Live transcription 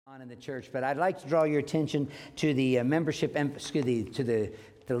On in the church, but I'd like to draw your attention to the membership, to the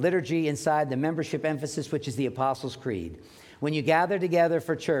liturgy inside the membership emphasis, which is the Apostles' Creed. When you gather together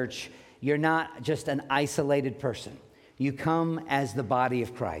for church, you're not just an isolated person. You come as the body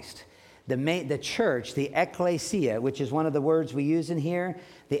of Christ. The church, the ecclesia, which is one of the words we use in here,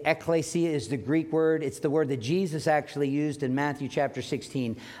 the ecclesia is the Greek word. It's the word that Jesus actually used in Matthew chapter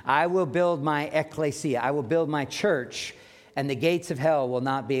 16. I will build my ecclesia. I will build my church, and the gates of hell will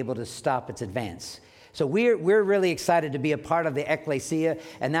not be able to stop its advance. So we're really excited to be a part of the ecclesia,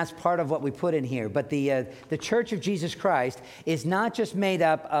 and that's part of what we put in here. But the Church of Jesus Christ is not just made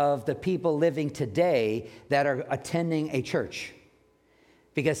up of the people living today that are attending a church.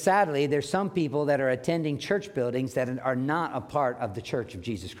 Because sadly, there's some people that are attending church buildings that are not a part of the Church of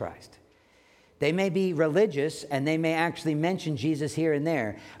Jesus Christ. They may be religious, and they may actually mention Jesus here and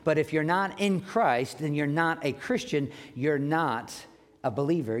there. But if you're not in Christ, then you're not a Christian. You're not a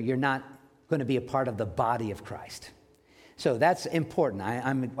believer. You're not going to be a part of the body of Christ. So that's important.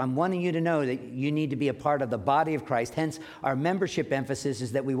 I'm wanting you to know that you need to be a part of the body of Christ. Hence, our membership emphasis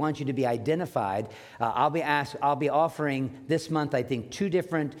is that we want you to be identified. I'll be offering this month, I think, 2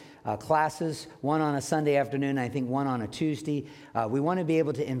 different classes, one on a Sunday afternoon, I think one on a Tuesday. We want to be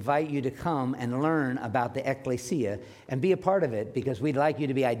able to invite you to come and learn about the ecclesia and be a part of it, because we'd like you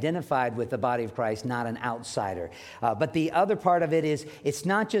to be identified with the body of Christ, not an outsider. But the other part of it is, it's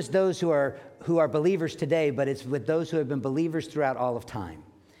not just those who are believers today, but it's with those who have been believers throughout all of time.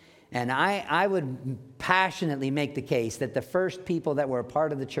 And I would passionately make the case that the first people that were a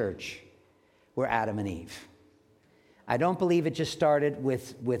part of the church were Adam and Eve. I don't believe it just started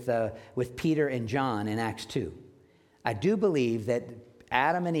with Peter and John in Acts 2. I do believe that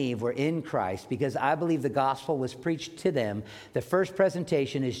Adam and Eve were in Christ because I believe the gospel was preached to them. The first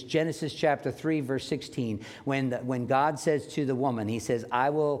presentation is Genesis chapter 3, verse 16, when God says to the woman, he says,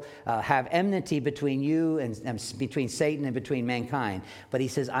 I will have enmity between you and between Satan and between mankind. But he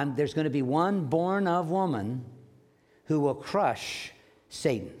says, there's going to be one born of woman who will crush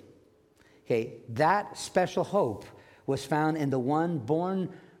Satan. Okay, that special hope was found in the one born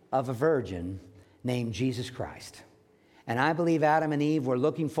of a virgin named Jesus Christ. And I believe Adam and Eve were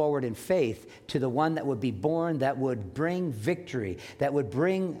looking forward in faith to the one that would be born, that would bring victory, that would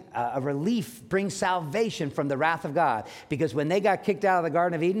bring a relief, bring salvation from the wrath of God. Because when they got kicked out of the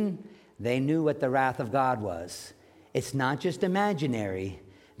Garden of Eden, they knew what the wrath of God was. It's not just imaginary.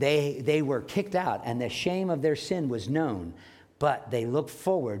 They were kicked out, and the shame of their sin was known. But they looked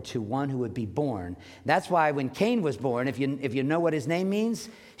forward to one who would be born. That's why when Cain was born, if you know what his name means,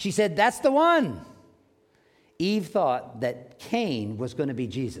 she said, that's the one. Eve thought that Cain was going to be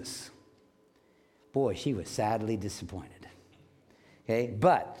Jesus. Boy, she was sadly disappointed. Okay,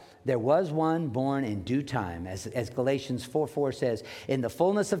 but there was one born in due time, as Galatians 4:4 says, in the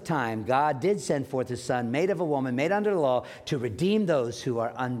fullness of time, God did send forth his son, made of a woman, made under the law, to redeem those who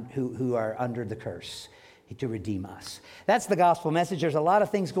are under the curse. To redeem us. That's the gospel message. There's a lot of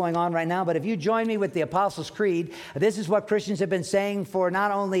things going on right now, but if you join me with the Apostles' Creed, this is what Christians have been saying for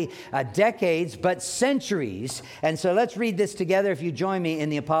not only decades, but centuries. And so let's read this together if you join me in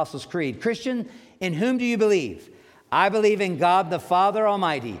the Apostles' Creed. Christian, in whom do you believe? I believe in God the Father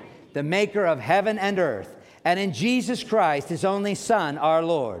Almighty, the maker of heaven and earth, and in Jesus Christ, his only Son, our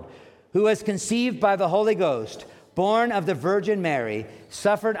Lord, who was conceived by the Holy Ghost, born of the Virgin Mary,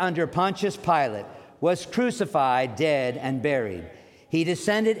 suffered under Pontius Pilate, was crucified, dead, and buried. He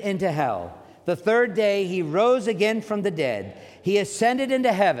descended into hell. The third day he rose again from the dead. He ascended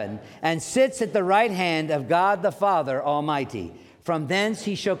into heaven and sits at the right hand of God the Father Almighty. From thence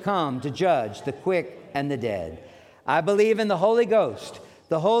he shall come to judge the quick and the dead. I believe in the Holy Ghost,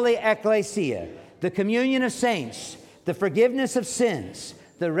 the holy ecclesia, the communion of saints, the forgiveness of sins,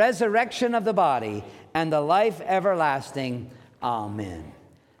 the resurrection of the body, and the life everlasting. Amen.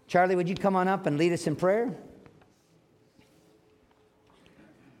 Charlie, would you come on up and lead us in prayer?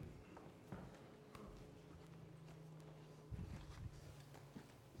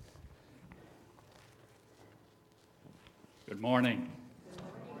 Good morning.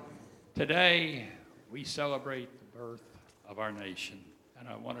 Today, we celebrate the birth of our nation. And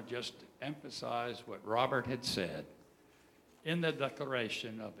I want to just emphasize what Robert had said. In the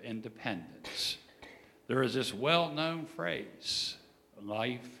Declaration of Independence, there is this well-known phrase,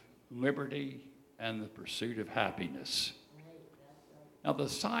 life, liberty, and the pursuit of happiness. Now, the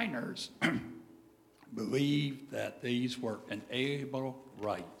signers believed that these were inalienable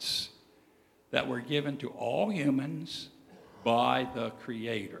rights that were given to all humans by the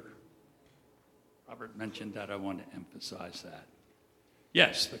Creator. Robert mentioned that. I want to emphasize that.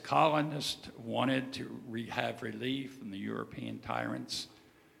 Yes, the colonists wanted to have relief from the European tyrants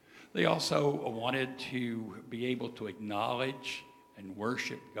They also wanted to be able to acknowledge and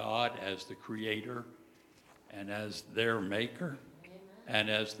worship God as the creator and as their maker and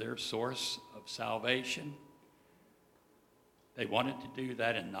as their source of salvation. They wanted to do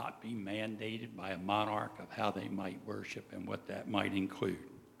that and not be mandated by a monarch of how they might worship and what that might include.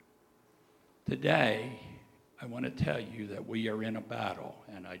 Today, I want to tell you that we are in a battle,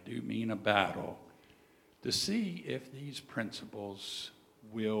 and I do mean a battle, to see if these principles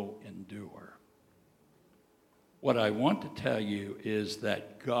will endure. What I want to tell you is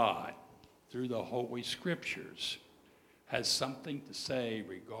that God, through the Holy Scriptures, has something to say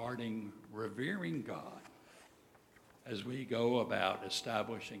regarding revering God as we go about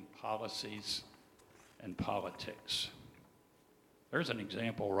establishing policies and politics. There's an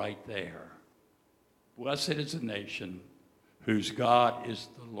example right there. Blessed is the nation whose God is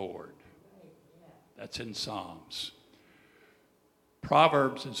the Lord. That's in Psalms.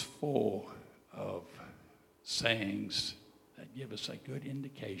 Proverbs is full of sayings that give us a good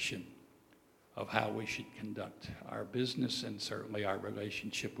indication of how we should conduct our business and certainly our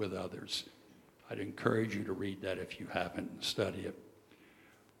relationship with others. I'd encourage you to read that if you haven't and study it.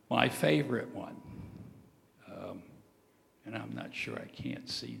 My favorite one, and I'm not sure, I can't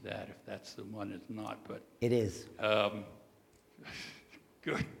see that if that's the one it's not, but... It is.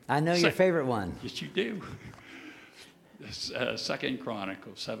 Good. I know your favorite one. Yes, you do. 2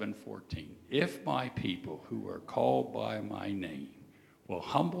 Chronicles 7:14. If my people who are called by my name will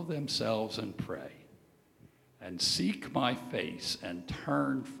humble themselves and pray and seek my face and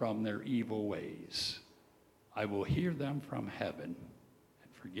turn from their evil ways, I will hear them from heaven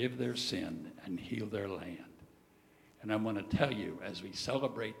and forgive their sin and heal their land. And I want to tell you, as we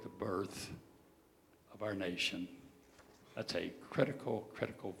celebrate the birth of our nation, that's a critical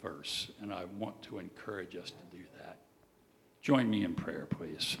verse, and I want to encourage us to do that. Join me in prayer,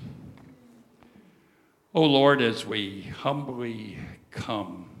 please. Oh Lord, as we humbly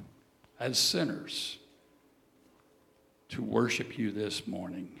come as sinners to worship you this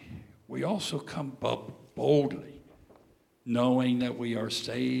morning, we also come boldly, knowing that we are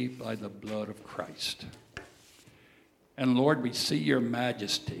saved by the blood of Christ. And Lord, we see your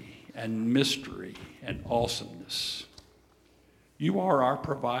majesty and mystery and awesomeness. You are our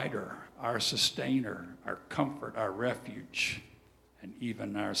provider, our sustainer, our comfort, our refuge, and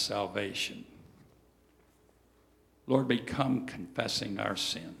even our salvation. Lord, we come confessing our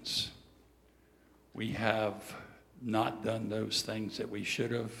sins. We have not done those things that we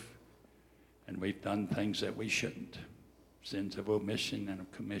should have, and we've done things that we shouldn't. Sins of omission and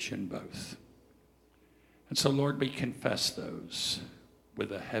of commission both. And so, Lord, we confess those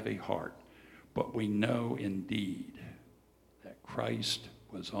with a heavy heart, but we know indeed that Christ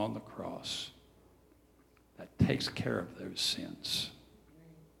was on the cross that takes care of those sins.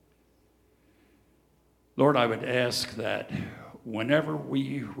 Lord, I would ask that whenever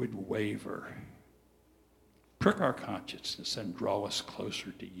we would waver, prick our consciousness and draw us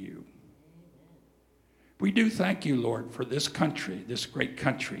closer to you. We do thank you, Lord, for this country, this great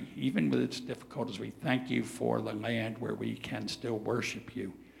country. Even with its difficulties, we thank you for the land where we can still worship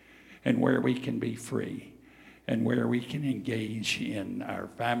you and where we can be free and where we can engage in our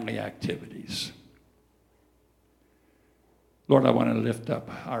family activities. Lord, I want to lift up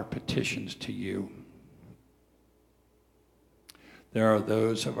our petitions to you. There are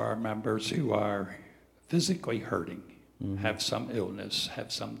those of our members who are physically hurting, have some illness,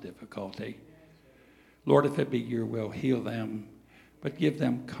 have some difficulty. Lord, if it be your will, heal them, but give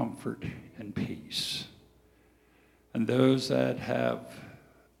them comfort and peace. And those that have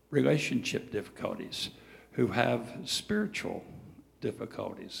relationship difficulties, who have spiritual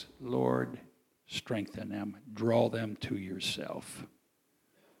difficulties, Lord, strengthen them, draw them to yourself.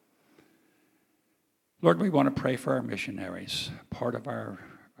 Lord, we want to pray for our missionaries. Part of our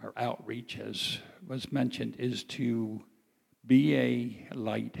outreach, as was mentioned, is to be a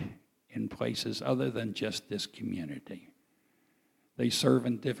light in places other than just this community. They serve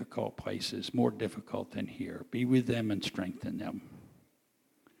in difficult places, more difficult than here. Be with them and strengthen them.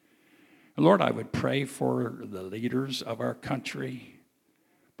 And Lord, I would pray for the leaders of our country,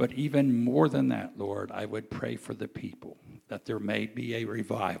 but even more than that, Lord, I would pray for the people, that there may be a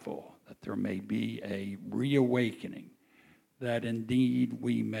revival, that there may be a reawakening, that indeed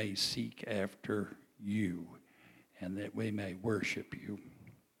we may seek after you and that we may worship you.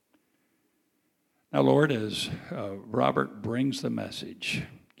 Now, Lord, as Robert brings the message,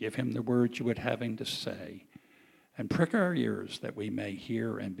 give him the words you would have him to say, and prick our ears that we may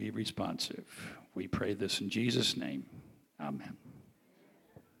hear and be responsive. We pray this in Jesus' name. Amen.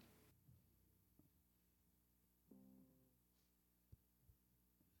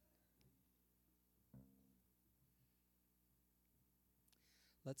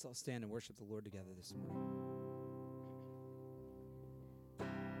 Let's all stand and worship the Lord together this morning.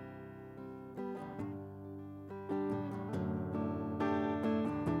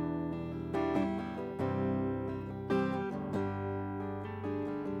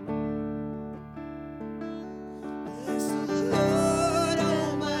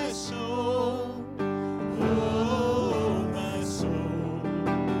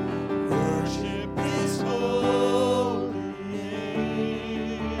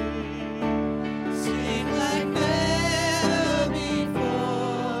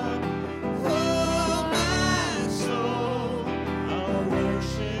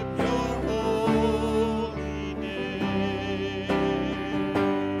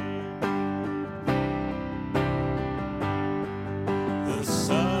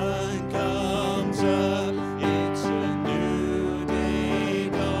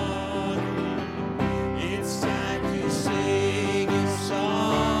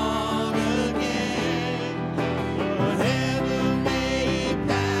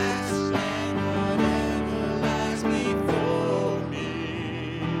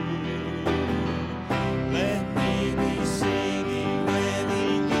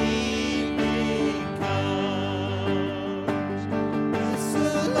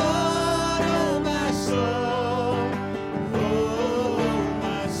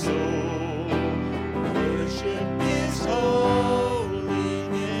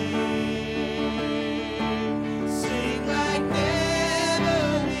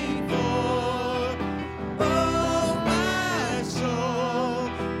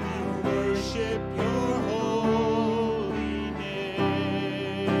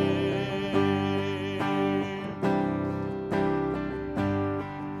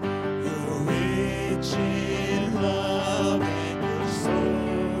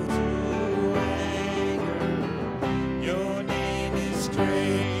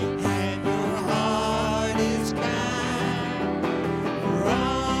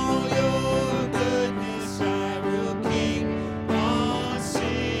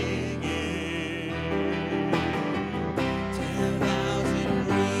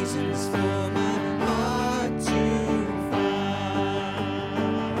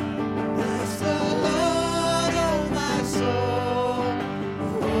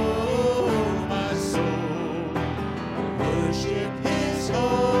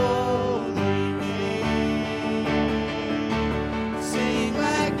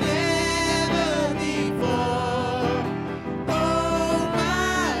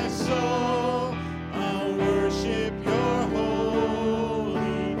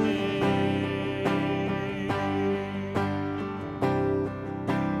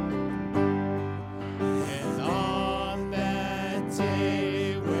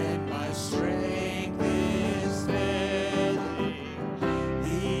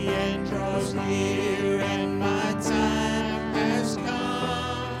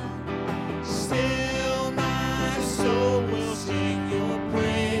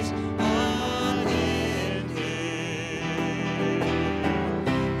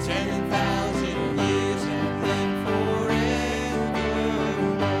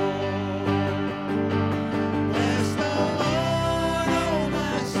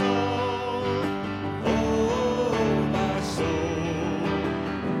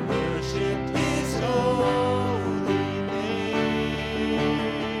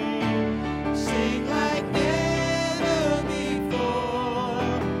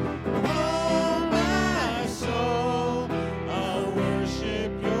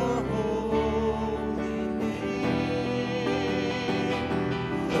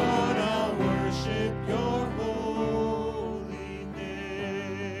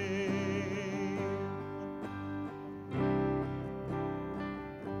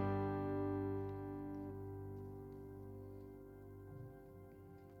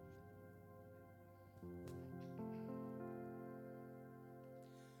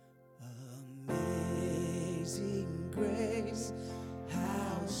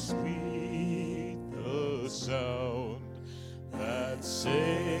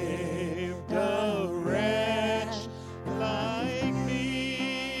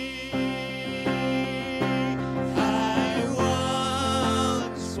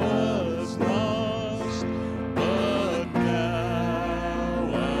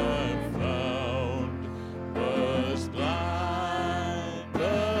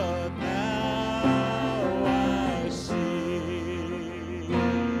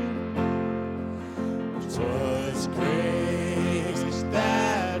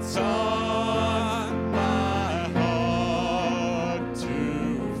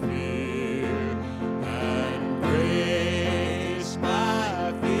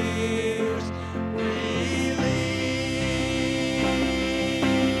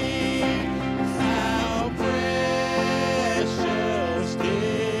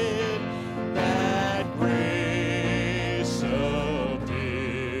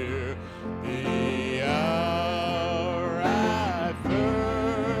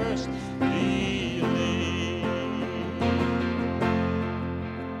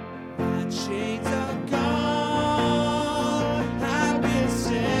 chains are gone, I've been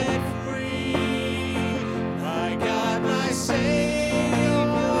set free. My God, my Savior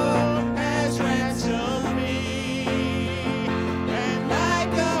has ransomed me, and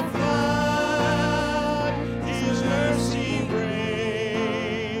like a flood, His mercy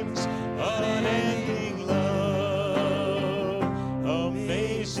reigns. Unending love,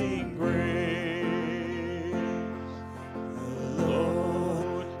 amazing grace. The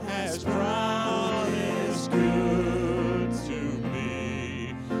Lord has promised good to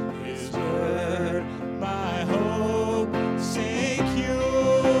me. His word, my hope secures.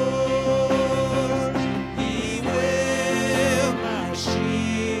 He will my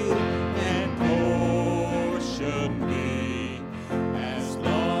shield and portion be, as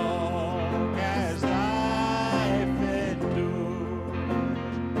long as life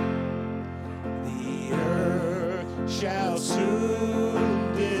endures. The earth shall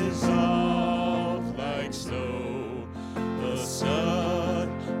soon dissolve like snow. The sun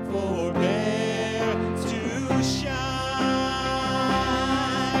forbear to shine,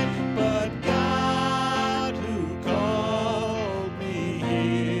 but God who called me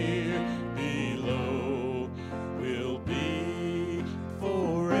here below will be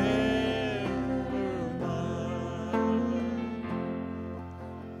forever mine.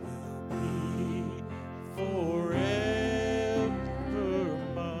 Will be forever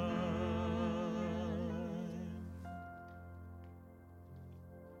mine.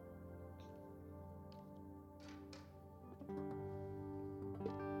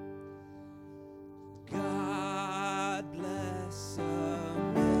 God bless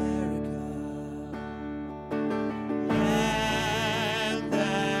America, land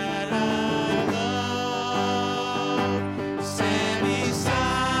that I love. Stand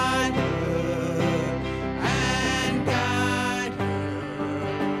beside her and guide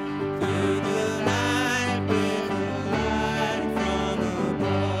her through the night with light from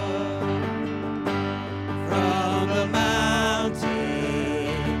above. From the mountains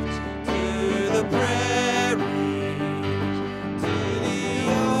to the prairies, to the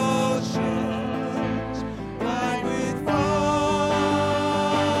oceans white with foam.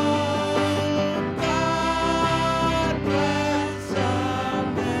 God bless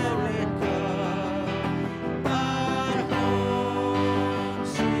America, my home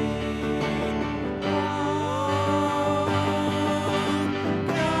sweet home.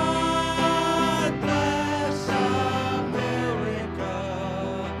 God bless America,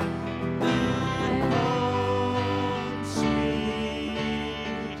 my home sweet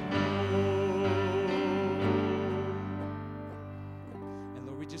home. And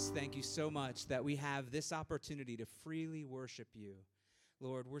Lord, we just thank you so much that we have this opportunity to freely worship you.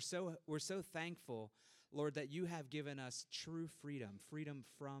 Lord, we're so thankful, Lord, that you have given us true freedom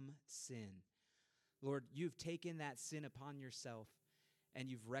from sin. Lord, you've taken that sin upon yourself and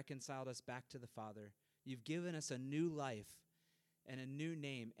you've reconciled us back to the Father. You've given us a new life and a new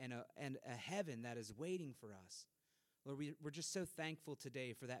name and a heaven that is waiting for us. Lord, we're just so thankful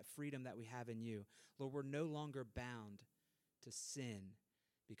today for that freedom that we have in you. Lord, we're no longer bound to sin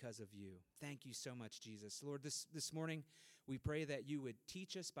because of you. Thank you so much, Jesus. Lord, this morning, we pray that you would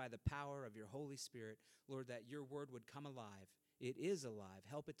teach us by the power of your Holy Spirit, Lord, that your word would come alive. It is alive.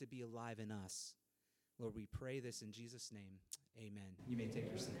 Help it to be alive in us. Lord, we pray this in Jesus' name. Amen. You may take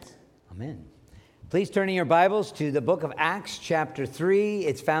your seats. Amen. Please turn in your Bibles to the book of Acts, chapter 3.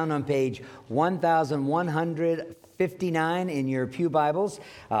 It's found on page 1159 in your pew Bibles.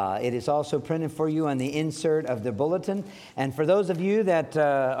 It is also printed for you on the insert of the bulletin. And for those of you that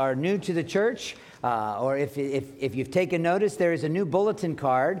are new to the church, or if you've taken notice, there is a new bulletin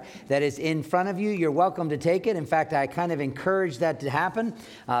card that is in front of you. You're welcome to take it. In fact, I kind of encourage that to happen.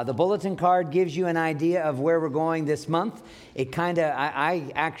 The bulletin card gives you an idea of where we're going this month. I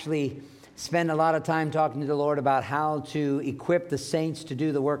actually spend a lot of time talking to the Lord about how to equip the saints to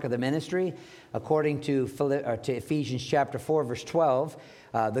do the work of the ministry. According to Ephesians chapter 4, verse 12,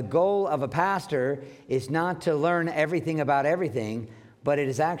 the goal of a pastor is not to learn everything about everything, but it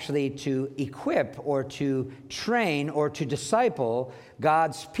is actually to equip or to train or to disciple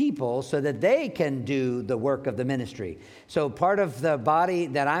God's people so that they can do the work of the ministry. So part of the body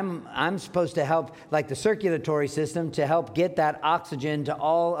that I'm supposed to help, like the circulatory system, to help get that oxygen to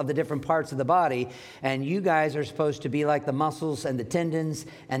all of the different parts of the body. And you guys are supposed to be like the muscles and the tendons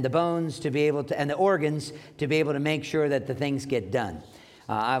and the bones to be able to, and the organs to be able to make sure that the things get done.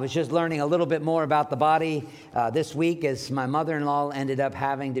 I was just learning a little bit more about the body this week as my mother-in-law ended up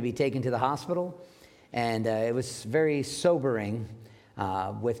having to be taken to the hospital. And it was very sobering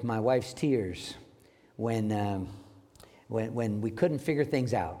with my wife's tears when we couldn't figure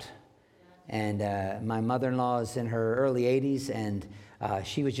things out. And my mother-in-law is in her early 80s, and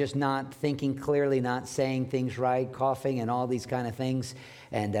she was just not thinking clearly, not saying things right, coughing and all these kind of things.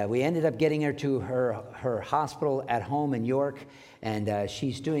 And we ended up getting her to her hospital at home in York, and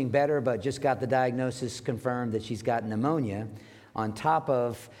she's doing better, but just got the diagnosis confirmed that she's got pneumonia on top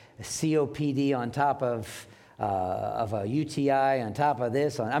of COPD, on top of a UTI, on top of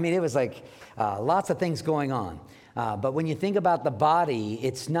this. I mean, it was like lots of things going on. But when you think about the body,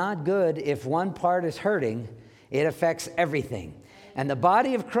 it's not good if one part is hurting. It affects everything. And the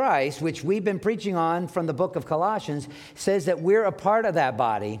body of Christ, which we've been preaching on from the book of Colossians, says that we're a part of that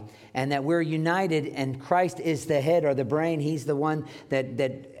body and that we're united, and Christ is the head or the brain. He's the one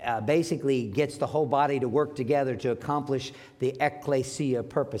that basically gets the whole body to work together to accomplish the ecclesia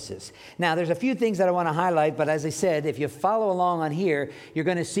purposes. Now, there's a few things that I want to highlight, but as I said, if you follow along on here, you're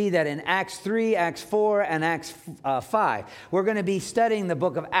going to see that in Acts 3, Acts 4, and Acts 5, we're going to be studying the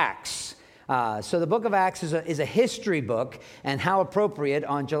book of Acts. So the book of Acts is a history book, and how appropriate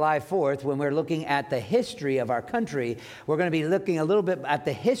on July 4th when we're looking at the history of our country. We're going to be looking a little bit at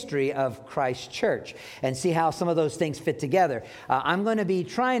the history of Christ Church and see how some of those things fit together. I'm going to be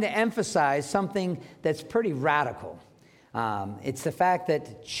trying to emphasize something that's pretty radical. It's the fact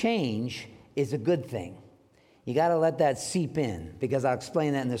that change is a good thing. You got to let that seep in, because I'll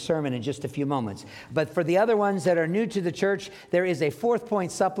explain that in the sermon in just a few moments. But for the other ones that are new to the church, there is a 4th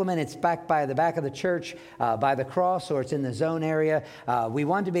point supplement. It's back by the back of the church, by the cross, or it's in the zone area. We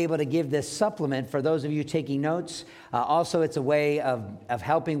want to be able to give this supplement for those of you taking notes. Also, it's a way of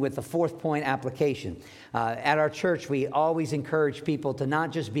helping with the 4th point application. At our church, we always encourage people to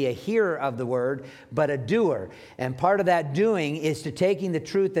not just be a hearer of the word, but a doer. And part of that doing is to taking the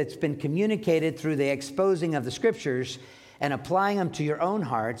truth that's been communicated through the exposing of the scriptures and applying them to your own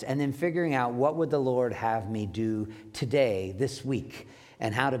hearts, and then figuring out what would the Lord have me do today, this week,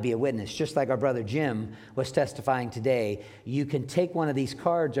 and how to be a witness. Just like our brother Jim was testifying today, you can take one of these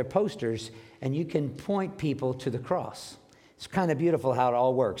cards or posters and you can point people to the cross. It's kind of beautiful how it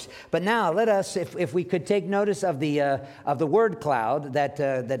all works. But now let us, if we could take notice of the word cloud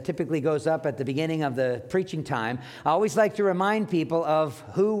that typically goes up at the beginning of the preaching time. I always like to remind people of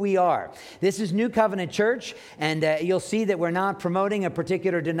who we are. This is New Covenant Church, and you'll see that we're not promoting a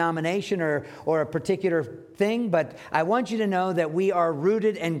particular denomination or a particular thing, but I want you to know that we are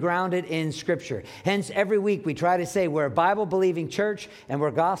rooted and grounded in Scripture. Hence, every week we try to say we're a Bible-believing church and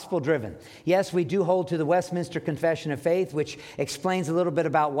we're gospel-driven. Yes, we do hold to the Westminster Confession of Faith, which explains a little bit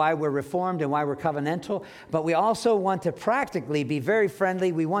about why we're Reformed and why we're covenantal, but we also want to practically be very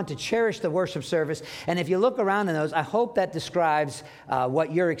friendly. We want to cherish the worship service, and if you look around in those, I hope that describes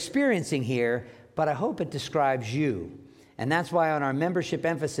what you're experiencing here, but I hope it describes you. And that's why on our membership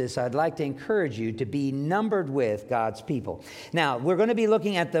emphasis, I'd like to encourage you to be numbered with God's people. Now, we're going to be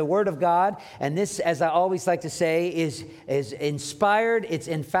looking at the Word of God, and this, as I always like to say, is inspired, it's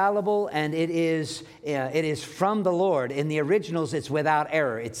infallible, and it is from the Lord. In the originals, it's without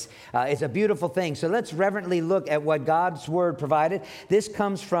error. It's a beautiful thing. So let's reverently look at what God's Word provided. This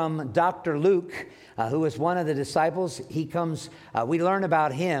comes from Dr. Luke, who was one of the disciples. We learn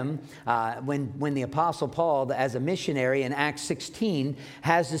about him when the Apostle Paul, as a missionary in Acts 16,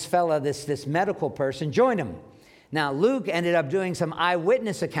 has this medical person join him. Now, Luke ended up doing some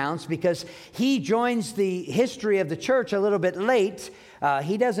eyewitness accounts because he joins the history of the church a little bit late.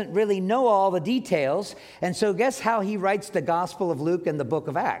 He doesn't really know all the details. And so guess how he writes the Gospel of Luke and the book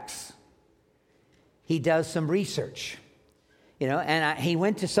of Acts? He does some research. And he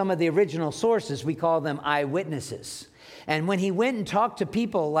went to some of the original sources. We call them eyewitnesses. And when he went and talked to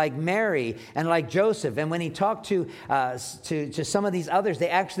people like Mary and like Joseph, and when he talked to some of these others, they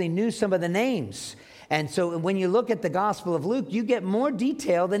actually knew some of the names. And so when you look at the Gospel of Luke, you get more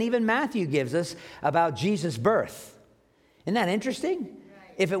detail than even Matthew gives us about Jesus' birth. Isn't that interesting?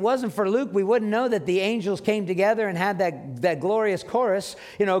 If it wasn't for Luke, we wouldn't know that the angels came together and had that glorious chorus,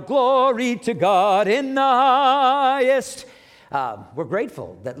 glory to God in the highest. We're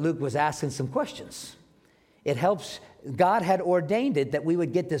grateful that Luke was asking some questions. It helps. God had ordained it that we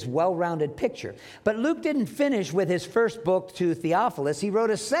would get this well-rounded picture. But Luke didn't finish with his first book to Theophilus. He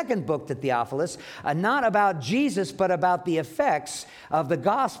wrote a second book to Theophilus, not about Jesus, but about the effects of the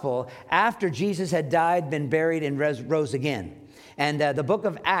gospel after Jesus had died, been buried, and rose again. And the book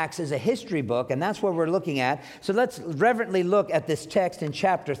of Acts is a history book, and that's what we're looking at. So let's reverently look at this text in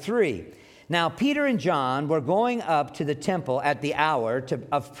chapter 3. Now, Peter and John were going up to the temple at the hour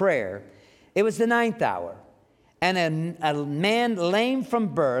of prayer. It was the 9th hour. And a man lame from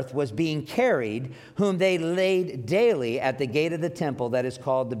birth was being carried, whom they laid daily at the gate of the temple that is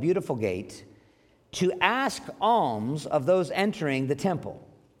called the Beautiful Gate, to ask alms of those entering the temple.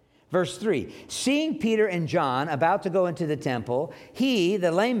 Verse 3, seeing Peter and John about to go into the temple, he,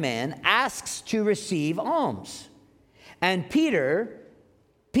 the lame man, asks to receive alms. And Peter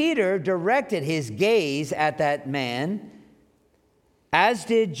directed his gaze at that man, as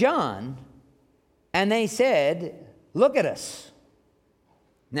did John, and they said, look at us.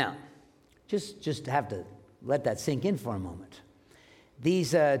 Now, just have to let that sink in for a moment.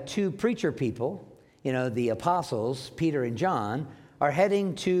 These two preacher people, the apostles, Peter and John, are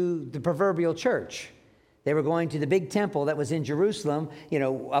heading to the proverbial church. They were going to the big temple that was in Jerusalem,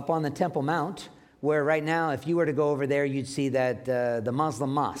 up on the Temple Mount, where right now, if you were to go over there, you'd see that the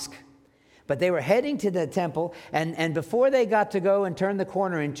Muslim mosque. But they were heading to the temple, and before they got to go and turn the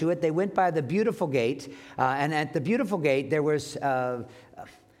corner into it, they went by the Beautiful Gate, and at the Beautiful Gate, there were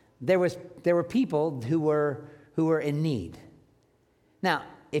people who were in need. Now,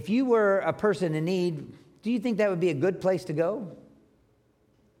 if you were a person in need, do you think that would be a good place to go?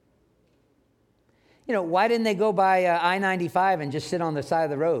 Why didn't they go by I-95 and just sit on the side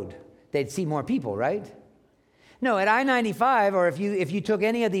of the road? They'd see more people, right? No, at I-95, or if you took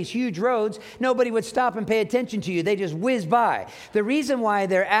any of these huge roads, nobody would stop and pay attention to you. They just whiz by. The reason why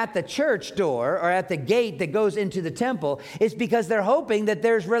they're at the church door or at the gate that goes into the temple is because they're hoping that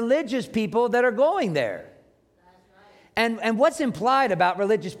there's religious people that are going there. And what's implied about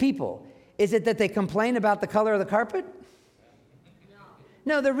religious people? Is it that they complain about the color of the carpet?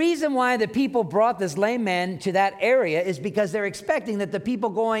 No, the reason why the people brought this lame man to that area is because they're expecting that the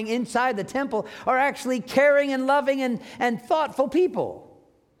people going inside the temple are actually caring and loving and thoughtful people.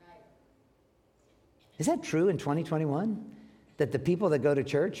 Is that true in 2021? That the people that go to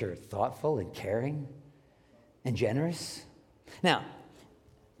church are thoughtful and caring and generous? Now,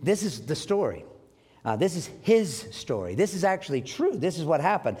 this is the story. This is his story. This is actually true. This is what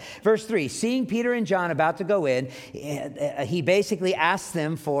happened. Verse 3, seeing Peter and John about to go in, he basically asked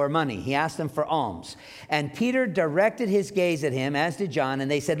them for money. He asked them for alms. And Peter directed his gaze at him, as did John,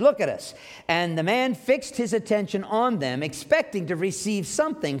 and they said, look at us. And the man fixed his attention on them, expecting to receive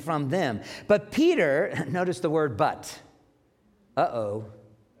something from them. But Peter, notice the word but.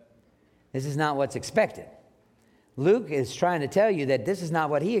 This is not what's expected. Luke is trying to tell you that this is not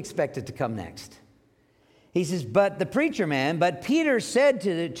what he expected to come next. He says, but Peter said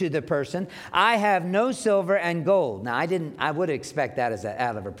to the person, I have no silver and gold. Now, I would expect that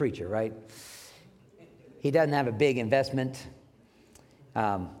out of a preacher, right? He doesn't have a big investment.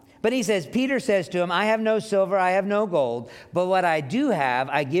 But he says, Peter says to him, I have no silver, I have no gold, but what I do have,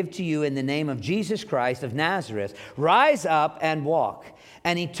 I give to you in the name of Jesus Christ of Nazareth. Rise up and walk.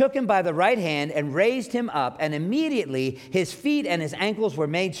 And he took him by the right hand and raised him up, and immediately his feet and his ankles were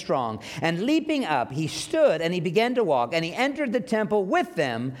made strong. And leaping up, he stood and he began to walk, and he entered the temple with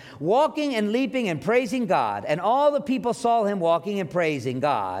them, walking and leaping and praising God. And all the people saw him walking and praising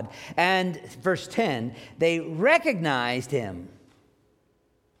God. And verse 10, they recognized him.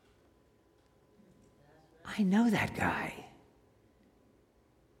 I know that guy.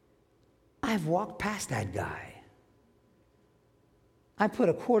 I've walked past that guy. I put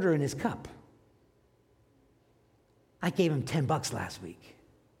a quarter in his cup. I gave him $10 last week.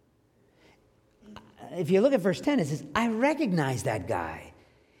 If you look at verse 10, it says, I recognize that guy.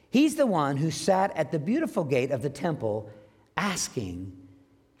 He's the one who sat at the beautiful gate of the temple asking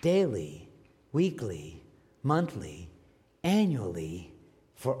daily, weekly, monthly, annually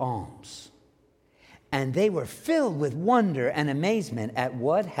for alms. And they were filled with wonder and amazement at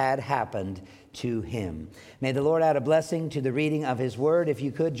what had happened to him. May the Lord add a blessing to the reading of his word. If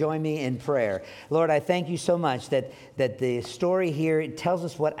you could join me in prayer. Lord, I thank you so much that the story here tells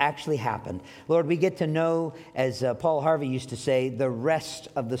us what actually happened. Lord, we get to know, as Paul Harvey used to say, the rest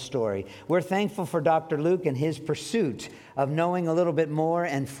of the story. We're thankful for Dr. Luke and his pursuit of knowing a little bit more,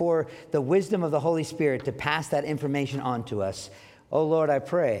 and for the wisdom of the Holy Spirit to pass that information on to us. Oh Lord, I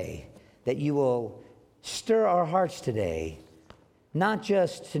pray that you will stir our hearts today, not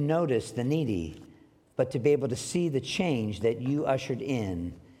just to notice the needy, but to be able to see the change that you ushered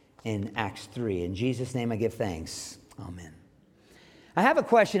in Acts 3. In Jesus' name I give thanks. Amen. I have a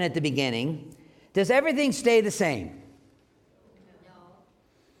question at the beginning. Does everything stay the same? No.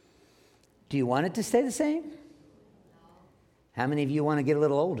 Do you want it to stay the same? No. How many of you want to get a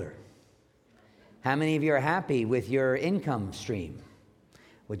little older? How many of you are happy with your income stream?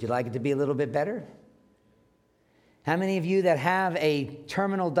 Would you like it to be a little bit better? How many of you that have a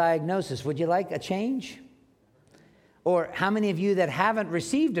terminal diagnosis, would you like a change? Or how many of you that haven't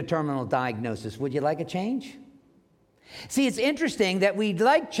received a terminal diagnosis, would you like a change? See, it's interesting that we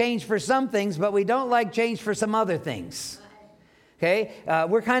like change for some things, but we don't like change for some other things. Okay,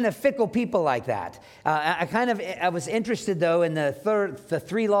 we're kind of fickle people like that. I was interested though in the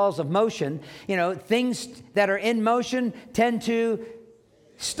 3 laws of motion. You know, things that are in motion tend to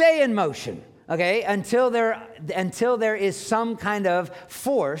stay in motion. Okay, until there is some kind of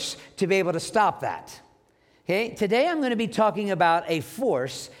force to be able to stop that. Okay, today I'm going to be talking about a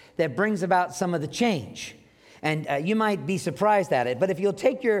force that brings about some of the change. And you might be surprised at it. But if you'll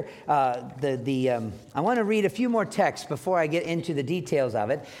take your, I want to read a few more texts before I get into the details of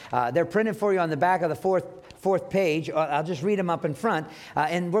it. They're printed for you on the back of the fourth page. I'll just read them up in front.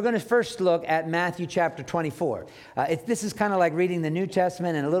 And we're going to first look at Matthew chapter 24. This is kind of like reading the New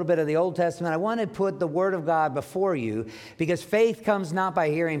Testament and a little bit of the Old Testament. I want to put the Word of God before you because faith comes not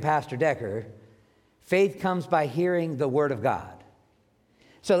by hearing Pastor Decker. Faith comes by hearing the Word of God.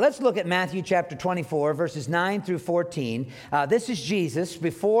 So let's look at Matthew chapter 24, verses 9 through 14. This is Jesus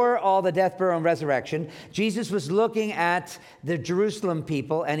before all the death, burial, and resurrection. Jesus was looking at the Jerusalem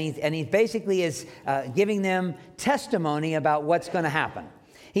people, and he basically is giving them testimony about what's going to happen.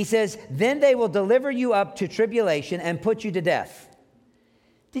 He says, "Then they will deliver you up to tribulation and put you to death."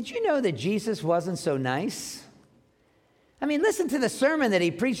 Did you know that Jesus wasn't so nice? I mean, listen to the sermon that he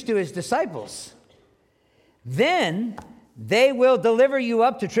preached to his disciples. Then they will deliver you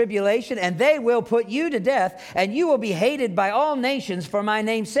up to tribulation, and they will put you to death, and you will be hated by all nations for my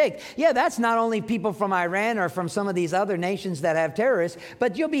name's sake. Yeah, that's not only people from Iran or from some of these other nations that have terrorists,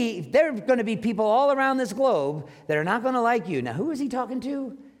 but there are going to be people all around this globe that are not going to like you. Now, who is he talking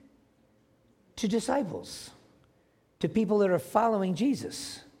to? To disciples, to people that are following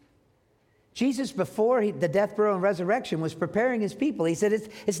Jesus. Jesus, before the death, burial, and resurrection, was preparing his people. He said,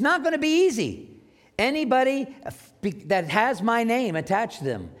 it's not going to be easy. Anybody that has my name attached to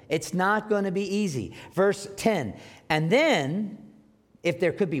them, it's not going to be easy. Verse 10, and then, if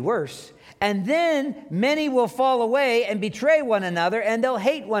there could be worse, and then many will fall away and betray one another, and they'll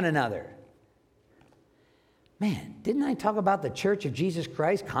hate one another. Man, didn't I talk about the Church of Jesus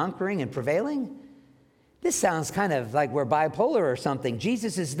Christ conquering and prevailing? This sounds kind of like we're bipolar or something.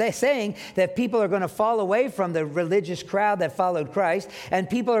 Jesus is saying that people are going to fall away from the religious crowd that followed Christ, and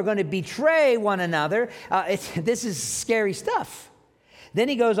people are going to betray one another. This is scary stuff. Then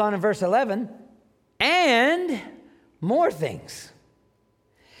he goes on in verse 11, and more things.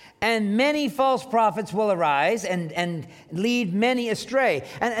 And many false prophets will arise and lead many astray.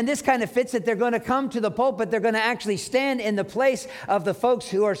 And this kind of fits that they're going to come to the pulpit. They're going to actually stand in the place of the folks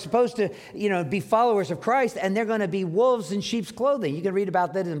who are supposed to, be followers of Christ. And they're going to be wolves in sheep's clothing. You can read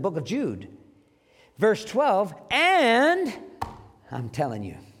about that in the book of Jude. Verse 12, and I'm telling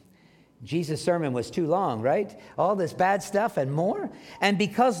you, Jesus' sermon was too long, right? All this bad stuff and more. And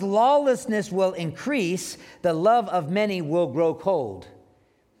because lawlessness will increase, the love of many will grow cold.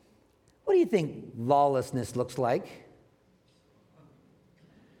 What do you think lawlessness looks like?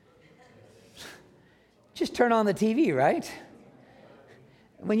 Just turn on the TV, right?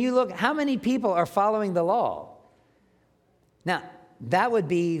 When you look, how many people are following the law? Now, that would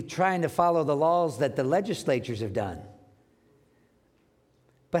be trying to follow the laws that the legislatures have done.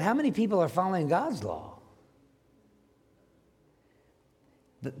 But how many people are following God's law?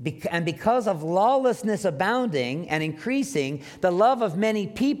 And because of lawlessness abounding and increasing, the love of many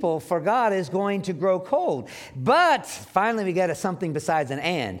people for God is going to grow cold. But, finally we get something besides an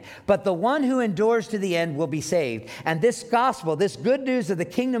and. But the one who endures to the end will be saved. And this gospel, this good news of the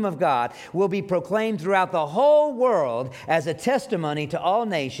kingdom of God, will be proclaimed throughout the whole world as a testimony to all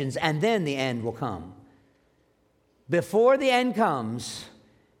nations, and then the end will come. Before the end comes,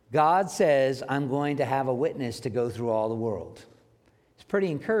 God says, I'm going to have a witness to go through all the world. Pretty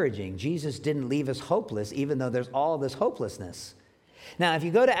encouraging. Jesus didn't leave us hopeless, even though there's all this hopelessness. Now, if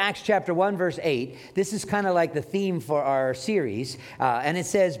you go to Acts chapter 1, verse 8, this is kind of like the theme for our series. And it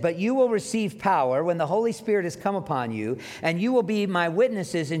says, but you will receive power when the Holy Spirit has come upon you, and you will be my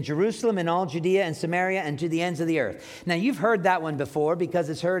witnesses in Jerusalem and all Judea and Samaria and to the ends of the earth. Now, you've heard that one before because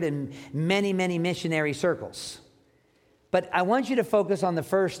it's heard in many, many missionary circles. But I want you to focus on the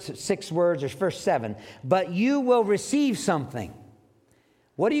first 6 words or first 7. But you will receive something.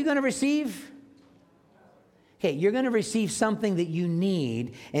 What are you going to receive? Okay, you're going to receive something that you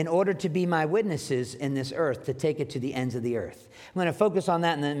need in order to be my witnesses in this earth, to take it to the ends of the earth. I'm going to focus on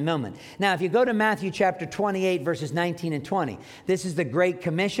that in a moment. Now, if you go to Matthew chapter 28, verses 19 and 20, this is the Great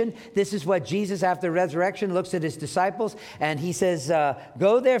Commission. This is what Jesus, after resurrection, looks at his disciples, and he says,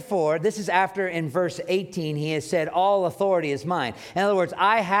 go therefore. This is after, in verse 18, he has said, all authority is mine. In other words,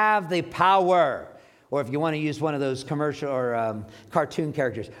 I have the power. Or if you want to use one of those commercial or cartoon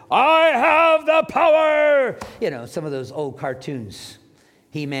characters, I have the power. Some of those old cartoons,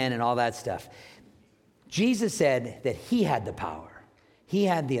 He-Man and all that stuff. Jesus said that he had the power. He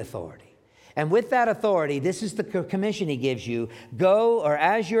had the authority. And with that authority, this is the commission he gives you. Go, or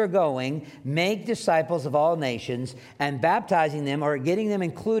as you're going, make disciples of all nations and baptizing them or getting them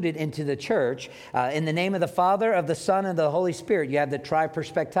included into the church in the name of the Father, of the Son, and the Holy Spirit. You have the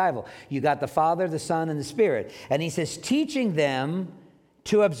triperspectival. You got the Father, the Son, and the Spirit. And he says, teaching them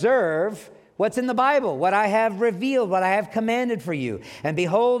to observe what's in the Bible, what I have revealed, what I have commanded for you. And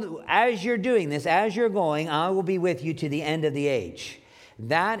behold, as you're doing this, as you're going, I will be with you to the end of the age.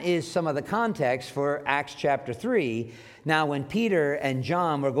 That is some of the context for Acts chapter 3. Now, when Peter and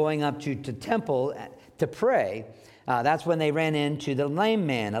John were going up to temple to pray, that's when they ran into the lame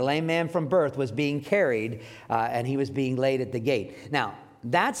man. A lame man from birth was being carried, and he was being laid at the gate. Now,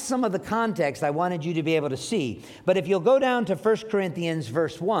 that's some of the context I wanted you to be able to see. But if you'll go down to 1 Corinthians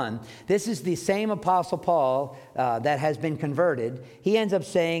verse 1, this is the same Apostle Paul that has been converted. He ends up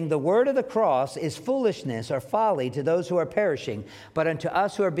saying, the word of the cross is foolishness or folly to those who are perishing, but unto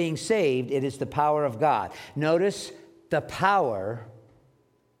us who are being saved, it is the power of God. Notice the power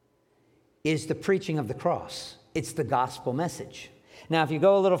is the preaching of the cross. It's the gospel message. Now, if you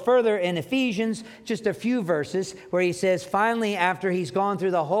go a little further in Ephesians, just a few verses where he says, finally, after he's gone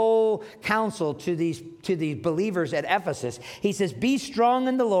through the whole counsel to these believers at Ephesus, he says, be strong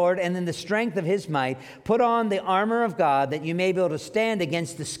in the Lord and in the strength of his might. Put on the armor of God that you may be able to stand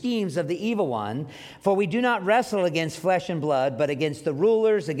against the schemes of the evil one. For we do not wrestle against flesh and blood, but against the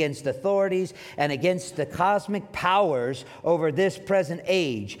rulers, against authorities, and against the cosmic powers over this present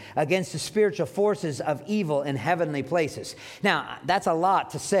age, against the spiritual forces of evil in heavenly places. Now, that's a lot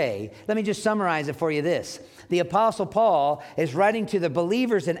to say. Let me just summarize it for you this. The Apostle Paul is writing to the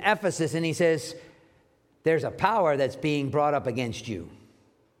believers in Ephesus, and he says, there's a power that's being brought up against you.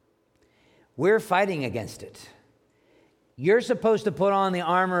 We're fighting against it. You're supposed to put on the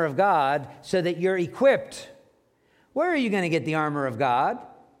armor of God so that you're equipped. Where are you going to get the armor of God?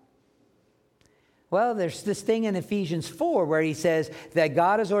 Well, there's this thing in Ephesians 4 where he says that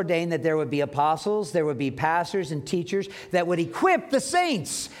God has ordained that there would be apostles, there would be pastors and teachers that would equip the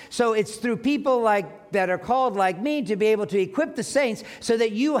saints. So it's through people that are called like me to be able to equip the saints so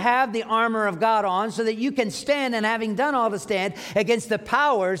that you have the armor of God on, so that you can stand, and having done all to stand, against the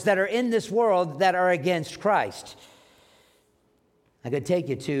powers that are in this world that are against Christ. I could take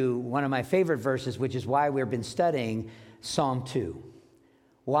you to one of my favorite verses, which is why we've been studying Psalm 2.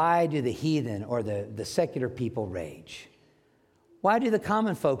 Why do the heathen or the secular people rage? Why do the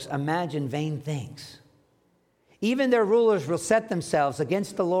common folks imagine vain things? Even their rulers will set themselves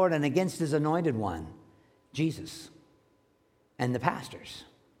against the Lord and against his anointed one, Jesus, and the pastors.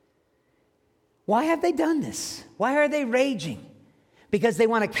 Why have they done this? Why are they raging? Because they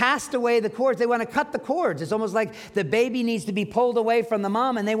want to cast away the cords. They want to cut the cords. It's almost like the baby needs to be pulled away from the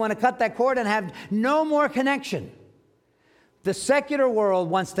mom, and they want to cut that cord and have no more connection. The secular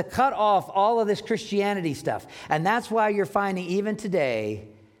world wants to cut off all of this Christianity stuff. And that's why you're finding even today,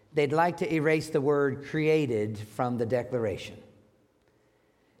 they'd like to erase the word created from the Declaration.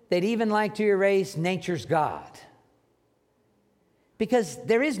 They'd even like to erase nature's God. Because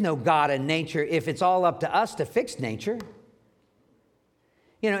there is no God in nature if it's all up to us to fix nature.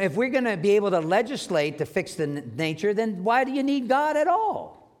 You know, if we're going to be able to legislate to fix the nature, then why do you need God at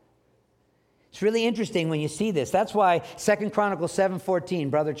all? It's really interesting when you see this. That's why 2 Chronicles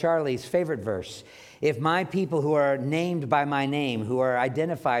 7:14, Brother Charlie's favorite verse. If my people who are named by my name, who are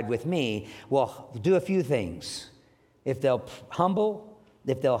identified with me, will do a few things. If they'll humble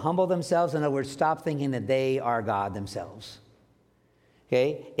themselves, in other words, stop thinking that they are God themselves.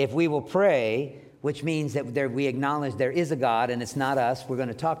 Okay? If we will pray, which means that we acknowledge there is a God and it's not us. We're going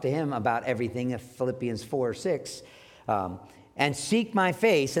to talk to him about everything, Philippians 4:6. And seek my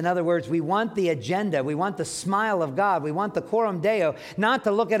face. In other words, we want the agenda. We want the smile of God. We want the coram Deo, not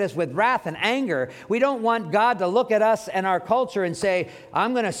to look at us with wrath and anger. We don't want God to look at us and our culture and say,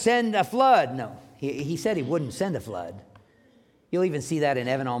 I'm going to send a flood. No, he said he wouldn't send a flood. You'll even see that in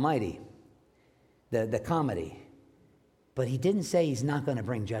Evan Almighty, the comedy. But he didn't say he's not going to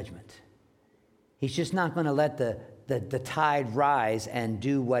bring judgment. He's just not going to let the tide rise and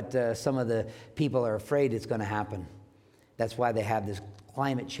do what some of the people are afraid it's going to happen. That's why they have this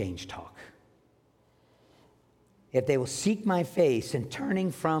climate change talk. If they will seek my face and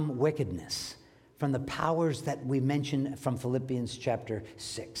turning from wickedness, from the powers that we mentioned from Philippians chapter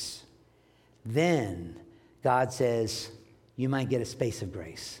 6, then God says, you might get a space of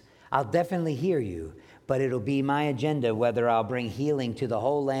grace. I'll definitely hear you, but it'll be my agenda whether I'll bring healing to the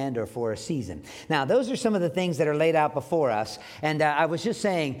whole land or for a season. Now, those are some of the things that are laid out before us. And I was just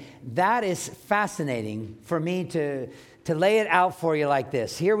saying, that is fascinating for me to to lay it out for you like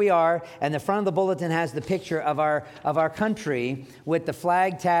this. Here we are, and the front of the bulletin has the picture of our country with the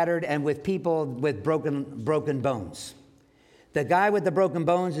flag tattered and with people with broken bones. The guy with the broken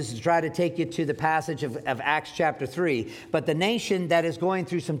bones is to try to take you to the passage of Acts chapter 3, but the nation that is going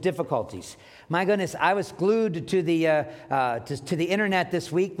through some difficulties. My goodness, I was glued to the internet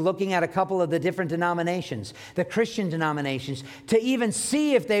this week looking at a couple of the different denominations, the Christian denominations, to even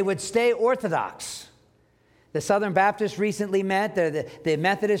see if they would stay orthodox. The Southern Baptists recently met, the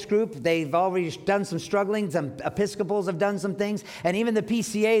Methodist group, they've already done some struggling, some Episcopals have done some things, and even the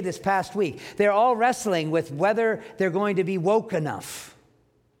PCA this past week. They're all wrestling with whether they're going to be woke enough.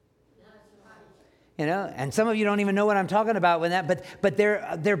 You know, and some of you don't even know what I'm talking about with that, but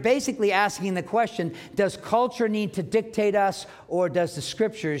they're basically asking the question, does culture need to dictate us, or does the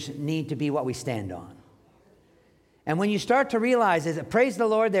scriptures need to be what we stand on? And when you start to realize it, praise the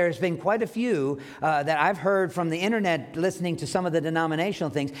Lord, there's been quite a few that I've heard from the internet listening to some of the denominational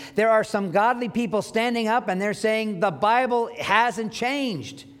things. There are some godly people standing up and they're saying the Bible hasn't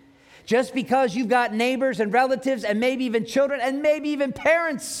changed. Just because you've got neighbors and relatives and maybe even children and maybe even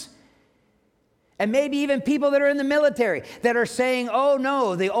parents and maybe even people that are in the military that are saying, oh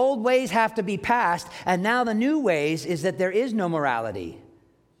no, the old ways have to be passed, and now the new ways is that there is no morality.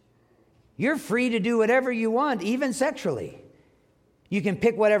 You're free to do whatever you want, even sexually. You can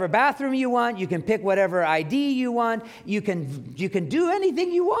pick whatever bathroom you want. You can pick whatever ID you want. You can do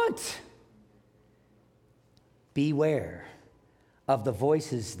anything you want. Beware of the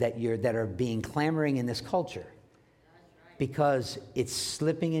voices that are being clamoring in this culture, because it's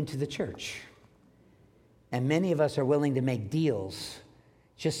slipping into the church. And many of us are willing to make deals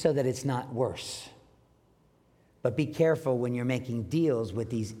just so that it's not worse. But be careful when you're making deals with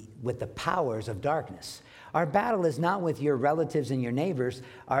the powers of darkness. Our battle is not with your relatives and your neighbors.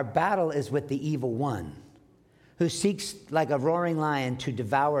 Our battle is with the evil one, who seeks like a roaring lion to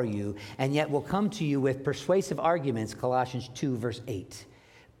devour you, and yet will come to you with persuasive arguments, Colossians 2, verse 8.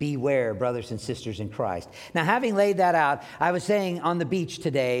 Beware, brothers and sisters in Christ. Now, having laid that out, I was saying on the beach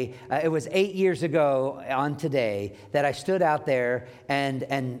today, it was 8 years ago on today, that I stood out there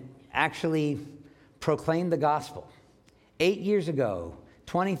and actually proclaimed the gospel. 8 years ago,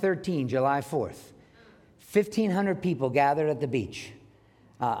 2013, July 4th, 1,500 people gathered at the beach.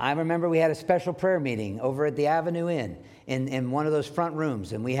 I remember we had a special prayer meeting over at the Avenue Inn in one of those front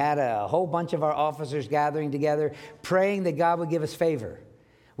rooms, and we had a whole bunch of our officers gathering together, praying that God would give us favor.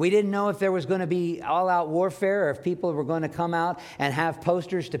 We didn't know if there was going to be all-out warfare or if people were going to come out and have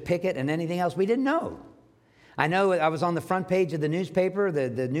posters to picket and anything else. We didn't know. I know I was on the front page of the newspaper,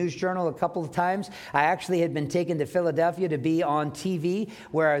 the News Journal, a couple of times. I actually had been taken to Philadelphia to be on TV,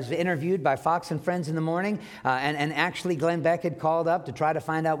 where I was interviewed by Fox and Friends in the morning. And actually Glenn Beck had called up to try to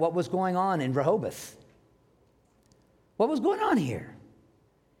find out what was going on in Rehoboth. What was going on here?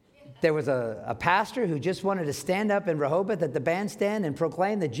 There was a pastor who just wanted to stand up in Rehoboth at the bandstand and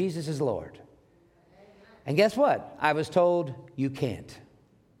proclaim that Jesus is Lord. And guess what? I was told, you can't.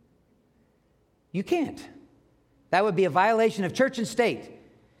 You can't. That would be a violation of church and state.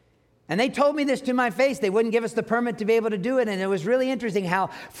 And they told me this to my face. They wouldn't give us the permit to be able to do it. And it was really interesting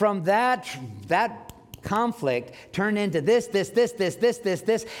how from that conflict turned into this.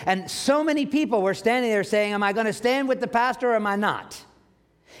 And so many people were standing there saying, am I going to stand with the pastor or am I not?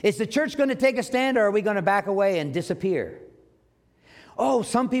 Is the church going to take a stand, or are we going to back away and disappear? Oh,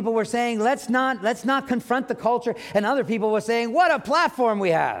 some people were saying, let's not confront the culture. And other people were saying, what a platform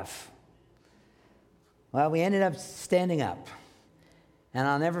we have. Well, we ended up standing up. And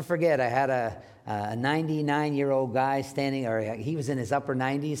I'll never forget, I had a 99-year-old guy standing, or he was in his upper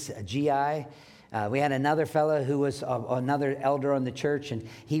 90s, a GI. We had another fellow who was another elder on the church, and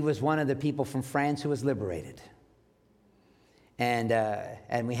he was one of the people from France who was liberated.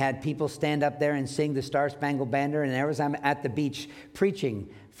 And we had people stand up there and sing the Star Spangled Banner, and there was I'm at the beach preaching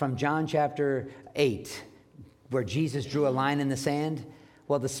from John chapter 8, where Jesus drew a line in the sand.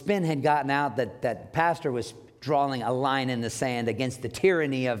 Well, the spin had gotten out that pastor was drawing a line in the sand against the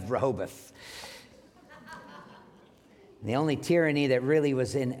tyranny of Rehoboth. The only tyranny that really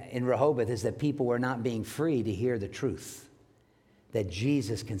was in Rehoboth is that people were not being free to hear the truth, that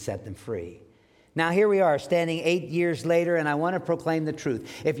Jesus can set them free. Now, here we are standing 8 years later, and I want to proclaim the truth.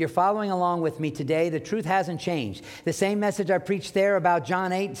 If you're following along with me today, the truth hasn't changed. The same message I preached there about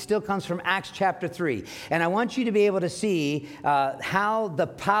John 8 still comes from Acts chapter 3. And I want you to be able to see how the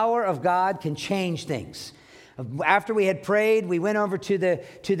power of God can change things. After we had prayed, we went over to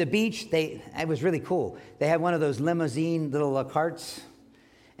the beach. It was really cool. They had one of those limousine little carts.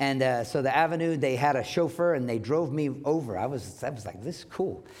 And so the Avenue, they had a chauffeur, and they drove me over. I was like, this is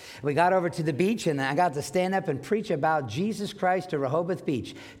cool. We got over to the beach, and I got to stand up and preach about Jesus Christ to Rehoboth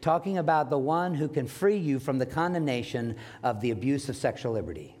Beach, talking about the one who can free you from the condemnation of the abuse of sexual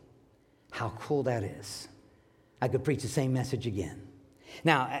liberty. How cool that is. I could preach the same message again.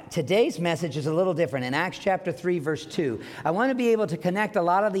 Now, today's message is a little different. In Acts chapter 3, verse 2, I want to be able to connect a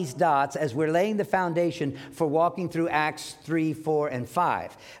lot of these dots as we're laying the foundation for walking through Acts 3, 4, and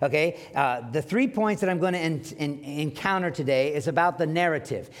 5. Okay? The 3 points that I'm going to encounter today is about the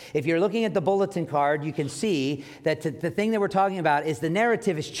narrative. If you're looking at the bulletin card, you can see that the thing that we're talking about is the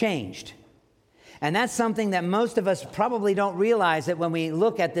narrative has changed. And that's something that most of us probably don't realize that when we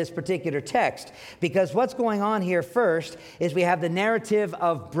look at this particular text. Because what's going on here first is we have the narrative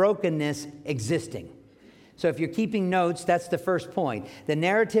of brokenness existing. So if you're keeping notes, that's the first point. The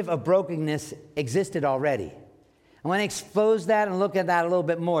narrative of brokenness existed already. I want to expose that and look at that a little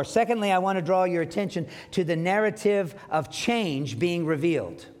bit more. Secondly, I want to draw your attention to the narrative of change being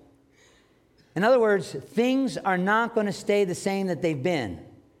revealed. In other words, things are not going to stay the same that they've been.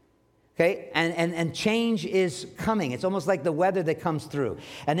 Okay, and change is coming. It's almost like the weather that comes through.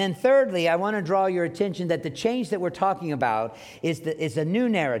 And then thirdly, I want to draw your attention that the change that we're talking about is a new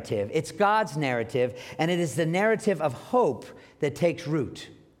narrative. It's God's narrative, and it is the narrative of hope that takes root.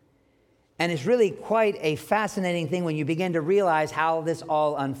 And it's really quite a fascinating thing when you begin to realize how this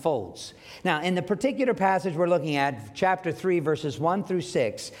all unfolds. Now, in the particular passage we're looking at, chapter 3, verses 1 through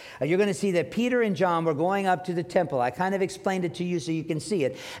 6, you're going to see that Peter and John were going up to the temple. I kind of explained it to you so you can see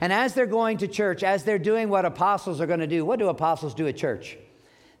it. And as they're going to church, as they're doing what apostles are going to do, what do apostles do at church?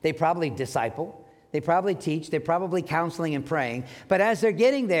 They probably disciple. They probably teach. They're probably counseling and praying. But as they're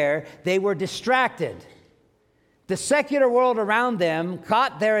getting there, they were distracted. The secular world around them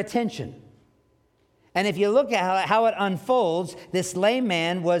caught their attention. And if you look at how it unfolds, this lame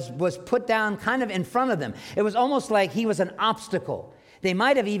man was put down kind of in front of them. It was almost like he was an obstacle. They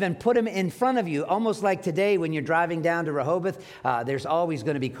might have even put him in front of you, almost like today when you're driving down to Rehoboth, there's always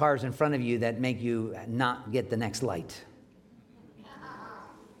going to be cars in front of you that make you not get the next light.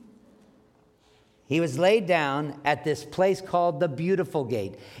 He was laid down at this place called the Beautiful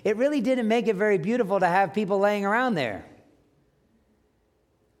Gate. It really didn't make it very beautiful to have people laying around there.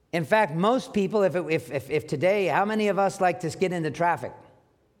 In fact, most people, if today, how many of us like to get into traffic?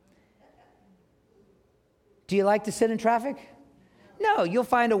 Do you like to sit in traffic? No, you'll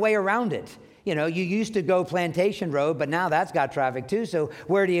find a way around it. You know, you used to go Plantation Road, but now that's got traffic too, so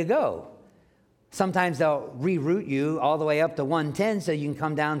where do you go? Sometimes they'll reroute you all the way up to 110 so you can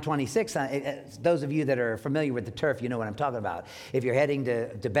come down 26. Those of you that are familiar with the turf, you know what I'm talking about. If you're heading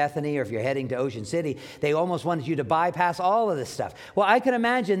to Bethany or if you're heading to Ocean City, they almost wanted you to bypass all of this stuff. Well, I can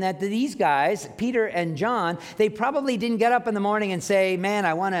imagine that these guys, Peter and John, they probably didn't get up in the morning and say, man,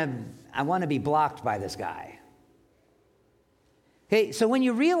 I want to be blocked by this guy. Okay, so when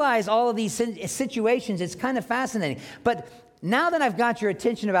you realize all of these situations, it's kind of fascinating. But now that I've got your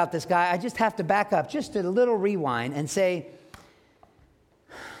attention about this guy, I just have to back up, just a little rewind and say,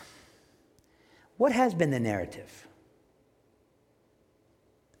 what has been the narrative?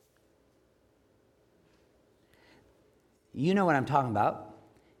 You know what I'm talking about.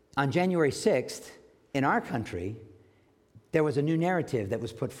 On January 6th, in our country, there was a new narrative that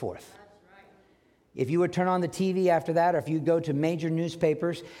was put forth. If you would turn on the TV after that, or if you go to major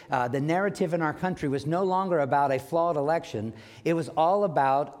newspapers, the narrative in our country was no longer about a flawed election. It was all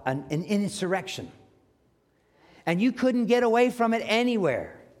about an insurrection. And you couldn't get away from it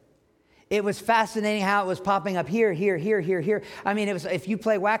anywhere. It was fascinating how it was popping up here, here, here, here, here. I mean, it was, if you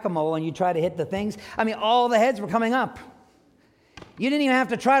play whack-a-mole and you try to hit the things, I mean, all the heads were coming up. You didn't even have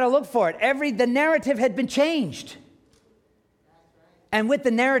to try to look for it. The narrative had been changed. And with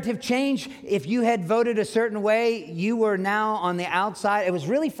the narrative change, if you had voted a certain way, you were now on the outside. It was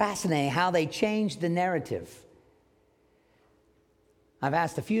really fascinating how they changed the narrative. I've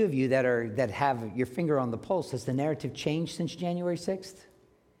asked a few of you that have your finger on the pulse, has the narrative changed since January 6th?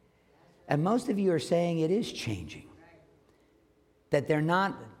 And most of you are saying it is changing. That they're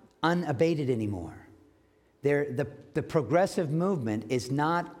not unabated anymore. The progressive movement is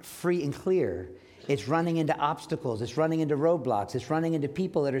not free and clear. It's running into obstacles. It's running into roadblocks. It's running into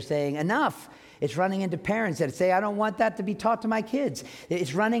people that are saying, enough. It's running into parents that say, I don't want that to be taught to my kids.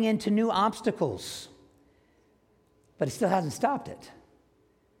 It's running into new obstacles. But it still hasn't stopped it.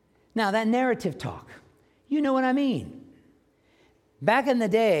 Now, that narrative talk, you know what I mean. Back in the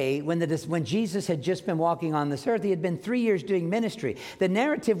day, when Jesus had just been walking on this earth, he had been 3 years doing ministry. The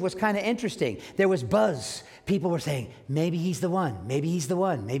narrative was kind of interesting. There was buzz. People were saying, maybe he's the one. Maybe he's the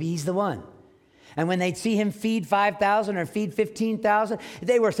one. Maybe he's the one. And when they'd see him feed 5,000 or feed 15,000,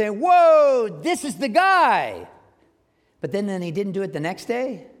 they were saying, whoa, this is the guy. But then he didn't do it the next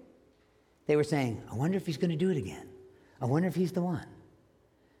day. They were saying, I wonder if he's going to do it again. I wonder if he's the one.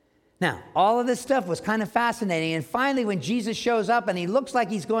 Now, all of this stuff was kind of fascinating. And finally, when Jesus shows up and he looks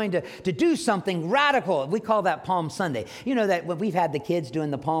like he's going to do something radical, we call that Palm Sunday. You know that when we've had the kids doing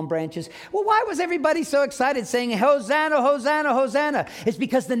the palm branches. Well, why was everybody so excited saying, Hosanna, Hosanna, Hosanna? It's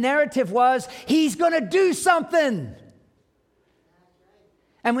because the narrative was, he's going to do something.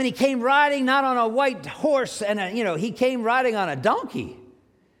 And when he came riding not on a white horse, and he came riding on a donkey,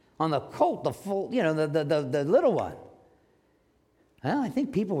 on the colt, the full, the little one. Well, I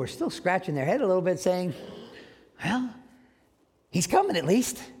think people were still scratching their head a little bit saying, well, he's coming at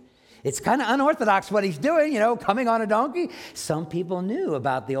least. It's kind of unorthodox what he's doing, coming on a donkey. Some people knew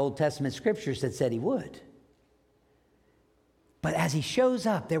about the Old Testament scriptures that said he would. But as he shows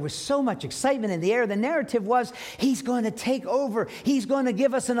up, there was so much excitement in the air. The narrative was, he's going to take over. He's going to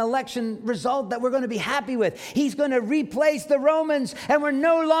give us an election result that we're going to be happy with. He's going to replace the Romans, and we're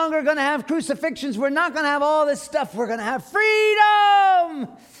no longer going to have crucifixions. We're not going to have all this stuff. We're going to have freedom.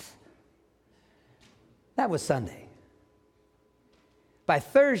 That was Sunday. By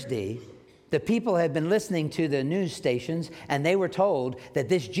Thursday, the people had been listening to the news stations, and they were told that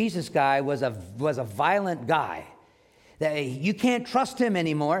this Jesus guy was a violent guy. That you can't trust him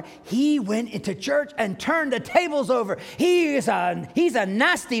anymore. He went into church and turned the tables over. He's a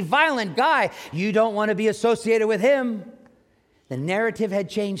nasty, violent guy. You don't want to be associated with him. The narrative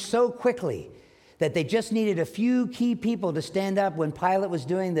had changed so quickly that they just needed a few key people to stand up when Pilate was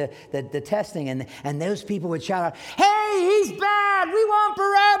doing the testing, and those people would shout out, hey, he's bad. We want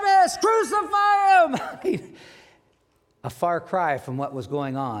Barabbas. Crucify him. A far cry from what was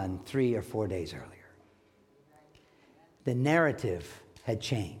going on 3 or 4 days earlier. The narrative had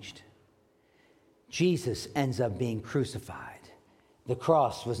changed. Jesus ends up being crucified. The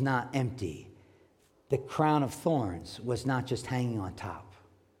cross was not empty. The crown of thorns was not just hanging on top.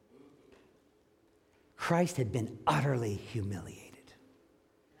 Christ had been utterly humiliated.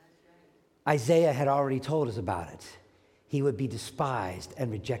 Isaiah had already told us about it. He would be despised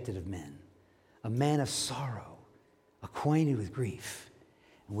and rejected of men, a man of sorrow, acquainted with grief.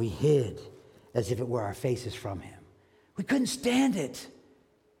 And we hid as if it were our faces from him. We couldn't stand it.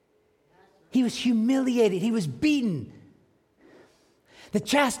 He was humiliated. He was beaten. The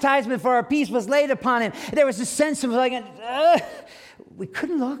chastisement for our peace was laid upon him. There was a sense of we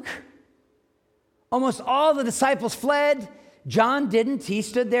couldn't look. Almost all the disciples fled. John didn't. He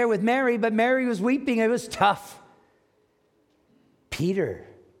stood there with Mary, but Mary was weeping. It was tough. Peter,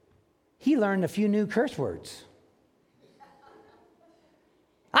 he learned a few new curse words.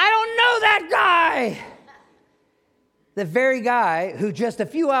 I don't know that guy. The very guy who just a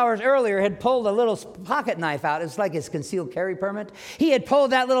few hours earlier had pulled a little pocket knife out. It's like his concealed carry permit. He had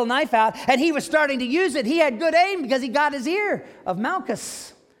pulled that little knife out, and he was starting to use it. He had good aim because he got his ear of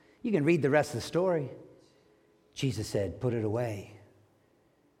Malchus. You can read the rest of the story. Jesus said, put it away.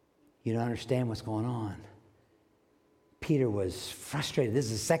 You don't understand what's going on. Peter was frustrated. This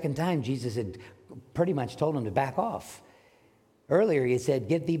is the second time Jesus had pretty much told him to back off. Earlier he had said,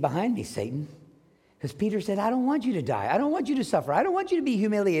 get thee behind me, Satan. Because Peter said, I don't want you to die. I don't want you to suffer. I don't want you to be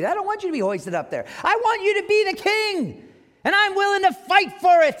humiliated. I don't want you to be hoisted up there. I want you to be the king, and I'm willing to fight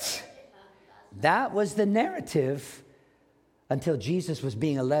for it. That was the narrative until Jesus was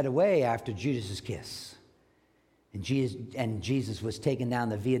being led away after Judas's kiss. And Jesus was taken down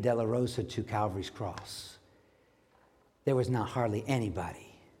the Via Dolorosa to Calvary's cross. There was not hardly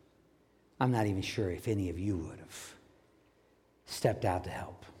anybody. I'm not even sure if any of you would have stepped out to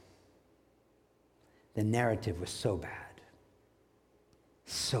help. The narrative was so bad.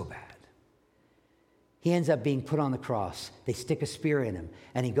 So bad. He ends up being put on the cross. They stick a spear in him,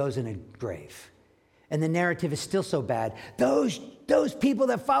 and he goes in a grave. And the narrative is still so bad. Those people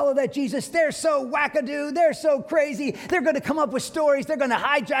that follow that Jesus, they're so wackadoo. They're so crazy. They're going to come up with stories. They're going to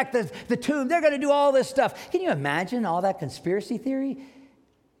hijack the tomb. They're going to do all this stuff. Can you imagine all that conspiracy theory?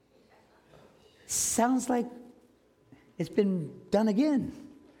 Sounds like it's been done again.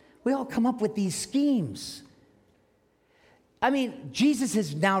 We all come up with these schemes. I mean, Jesus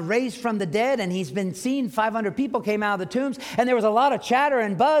is now raised from the dead, and he's been seen. 500 people came out of the tombs, and there was a lot of chatter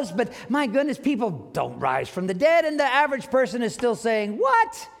and buzz, but my goodness, people don't rise from the dead, and the average person is still saying,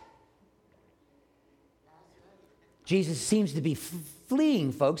 what? Jesus seems to be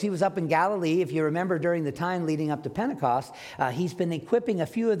fleeing, folks. He was up in Galilee. If you remember, during the time leading up to Pentecost, he's been equipping a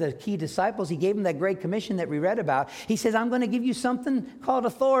few of the key disciples. He gave them that great commission that we read about. He says, I'm going to give you something called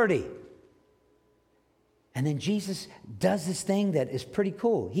authority. And then Jesus does this thing that is pretty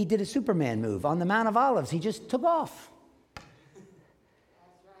cool. He did a Superman move on the Mount of Olives. He just took off.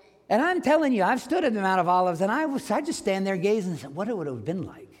 And I'm telling you, I've stood at the Mount of Olives, and I just stand there gazing and say, what it would have been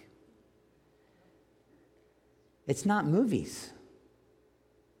like. It's not movies.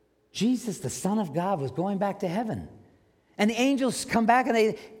 Jesus, the Son of God, was going back to heaven. And the angels come back,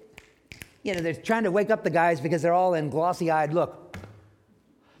 and they're trying to wake up the guys because they're all in glossy-eyed look.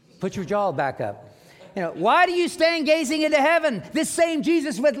 Put your jaw back up. Why do you stand gazing into heaven? This same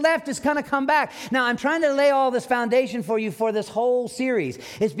Jesus who had left is going to come back. Now, I'm trying to lay all this foundation for you for this whole series.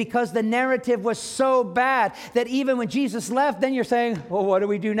 It's because the narrative was so bad that even when Jesus left, then you're saying, well, what do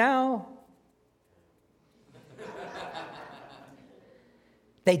we do now?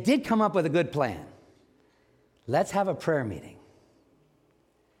 They did come up with a good plan. Let's have a prayer meeting.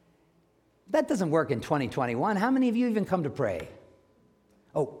 That doesn't work in 2021. How many of you even come to pray?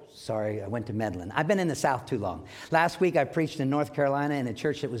 Oh, sorry, I went to Medlin. I've been in the South too long. Last week I preached in North Carolina in a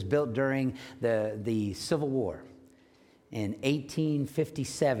church that was built during the Civil War. In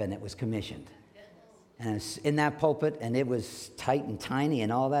 1857 it was commissioned. And I was in that pulpit, and it was tight and tiny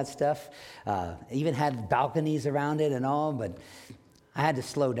and all that stuff. Even had balconies around it and all, but I had to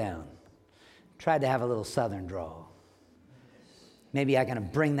slow down. Tried to have a little Southern drawl. Maybe I can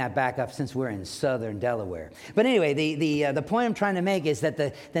bring that back up since we're in Southern Delaware. But anyway, the point I'm trying to make is that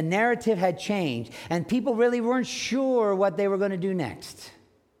the narrative had changed, and people really weren't sure what they were going to do next.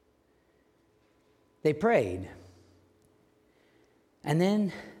 They prayed. And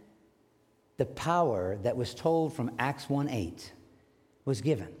then the power that was told from Acts 1:8 was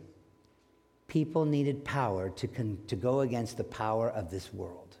given. People needed power to go against the power of this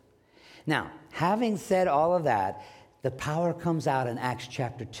world. Now, having said all of that, the power comes out in Acts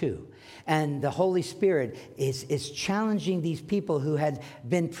chapter 2. And the Holy Spirit is challenging these people who had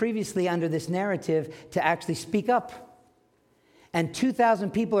been previously under this narrative to actually speak up. And 2,000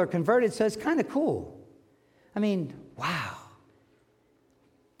 people are converted, so it's kind of cool. I mean, wow.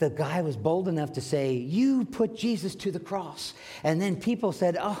 The guy was bold enough to say, you put Jesus to the cross. And then people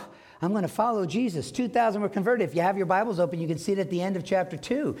said, oh, I'm going to follow Jesus. 2,000 were converted. If you have your Bibles open, you can see it at the end of chapter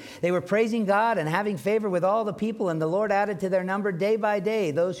 2. They were praising God and having favor with all the people, and the Lord added to their number day by day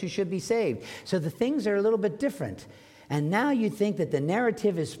those who should be saved. So the things are a little bit different. And now you think that the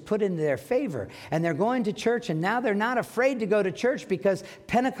narrative is put into their favor, and they're going to church, and now they're not afraid to go to church because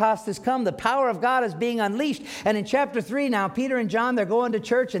Pentecost has come. The power of God is being unleashed. And in chapter 3 now, Peter and John, they're going to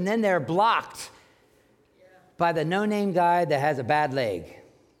church, and then they're blocked by the no-name guy that has a bad leg.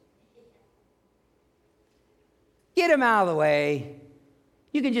 Get him out of the way.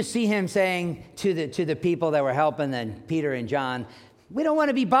 You can just see him saying to the people that were helping then Peter and John, we don't want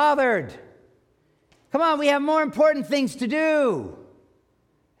to be bothered. Come on, we have more important things to do.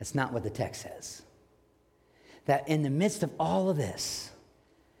 That's not what the text says. That in the midst of all of this,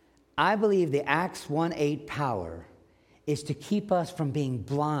 I believe the Acts 1:8 power is to keep us from being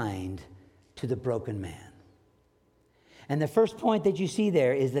blind to the broken man. And the first point that you see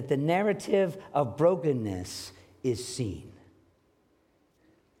there is that the narrative of brokenness is seen.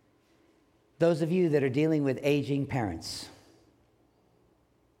 Those of you that are dealing with aging parents,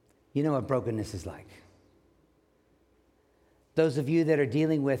 you know what brokenness is like. Those of you that are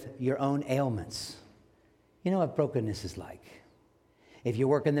dealing with your own ailments, you know what brokenness is like. If you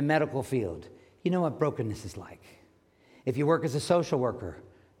work in the medical field, you know what brokenness is like. If you work as a social worker,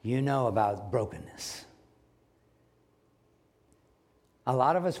 you know about brokenness. A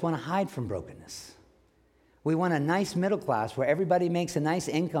lot of us want to hide from brokenness. We want a nice middle class where everybody makes a nice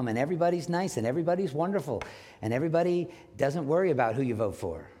income and everybody's nice and everybody's wonderful and everybody doesn't worry about who you vote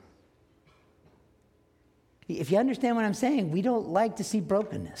for. If you understand what I'm saying, we don't like to see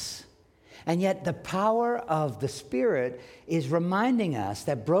brokenness. And yet the power of the Spirit is reminding us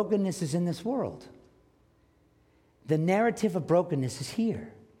that brokenness is in this world. The narrative of brokenness is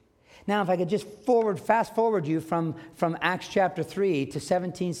here. Now, if I could just fast forward you from Acts chapter 3 to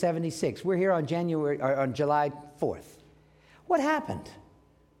 1776. We're here on July 4th. What happened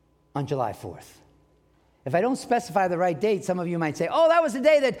on July 4th? If I don't specify the right date, some of you might say, oh, that was the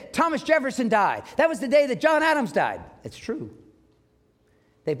day that Thomas Jefferson died. That was the day that John Adams died. It's true.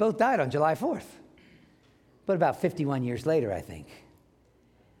 They both died on July 4th. But about 51 years later, I think.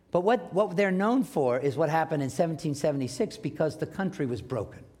 But what they're known for is what happened in 1776 because the country was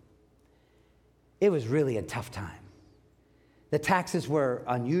broken. It was really a tough time. The taxes were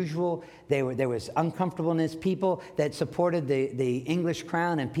unusual. There was uncomfortableness, people that supported the English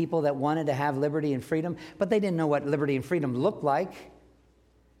crown and people that wanted to have liberty and freedom, but they didn't know what liberty and freedom looked like.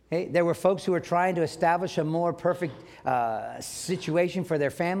 Okay? There were folks who were trying to establish a more perfect situation for their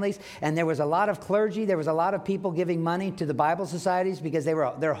families. And there was a lot of clergy. There was a lot of people giving money to the Bible societies because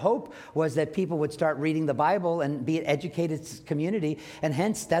their hope was that people would start reading the Bible and be an educated community. And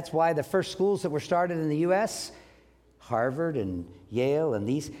hence, that's why the first schools that were started in the U.S., Harvard and Yale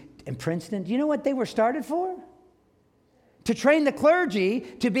and Princeton, do you know what they were started for? To train the clergy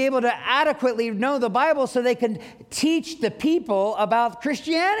to be able to adequately know the Bible so they can teach the people about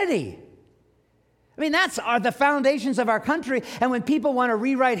Christianity. I mean, that's the foundations of our country. And when people want to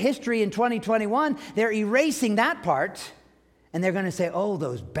rewrite history in 2021, they're erasing that part. And they're going to say, oh,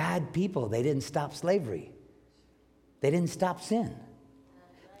 those bad people, they didn't stop slavery. They didn't stop sin.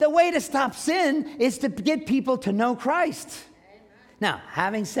 The way to stop sin is to get people to know Christ. Now,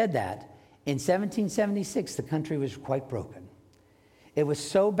 having said that, in 1776, the country was quite broken. It was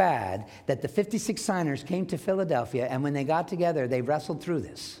so bad that the 56 signers came to Philadelphia, and when they got together, they wrestled through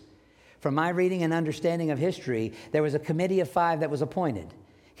this. From my reading and understanding of history, there was a committee of 5 that was appointed.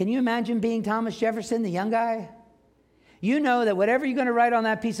 Can you imagine being Thomas Jefferson, the young guy? You know that whatever you're going to write on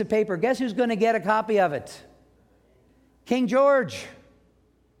that piece of paper, guess who's going to get a copy of it? King George.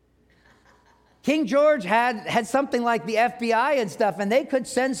 King George had something like the FBI and stuff, and they could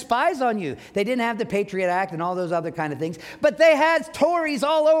send spies on you. They didn't have the Patriot Act and all those other kind of things, but they had Tories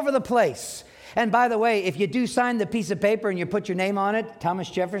all over the place. And by the way, if you do sign the piece of paper and you put your name on it, Thomas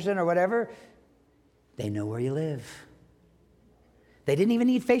Jefferson or whatever, they know where you live. They didn't even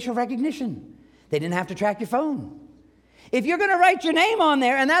need facial recognition. They didn't have to track your phone. If you're going to write your name on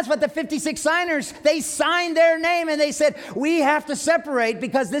there, and that's what the 56 signers, they signed their name and they said, we have to separate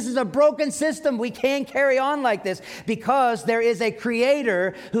because this is a broken system. We can't carry on like this because there is a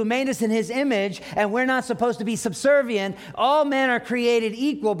creator who made us in his image and we're not supposed to be subservient. All men are created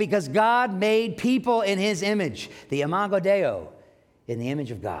equal because God made people in his image, the imago Dei, in the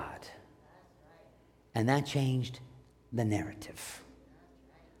image of God. And that changed the narrative.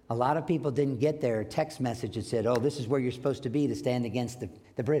 A lot of people didn't get their text message that said, oh, this is where you're supposed to be to stand against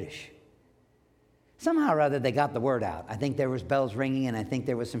the British. Somehow or other, they got the word out. I think there was bells ringing, and I think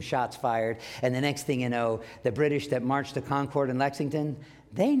there was some shots fired. And the next thing you know, the British that marched to Concord and Lexington,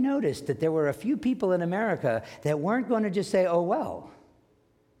 they noticed that there were a few people in America that weren't going to just say, oh, well.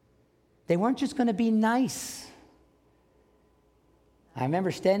 They weren't just going to be nice. I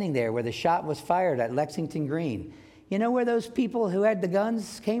remember standing there where the shot was fired at Lexington Green. You know where those people who had the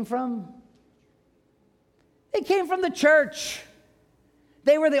guns came from? They came from the church.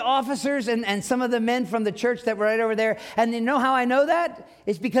 They were the officers and some of the men from the church that were right over there. And you know how I know that?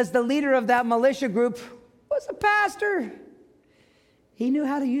 It's because the leader of that militia group was a pastor. He knew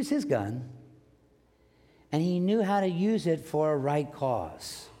how to use his gun. And he knew how to use it for a right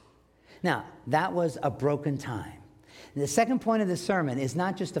cause. Now, that was a broken time. The second point of the sermon is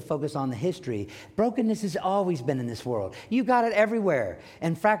not just to focus on the history. Brokenness has always been in this world. You got it everywhere.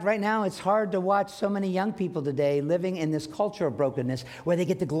 In fact, right now, it's hard to watch so many young people today living in this culture of brokenness where they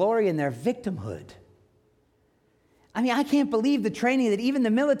get to glory in their victimhood. I mean, I can't believe the training that even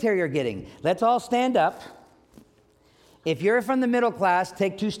the military are getting. Let's all stand up. If you're from the middle class,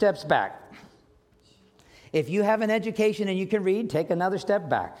 take 2 steps back. If you have an education and you can read, take another step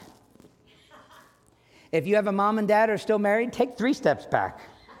back. If you have a mom and dad who are still married, take 3 steps back.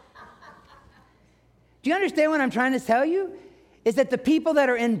 Do you understand what I'm trying to tell you? Is that the people that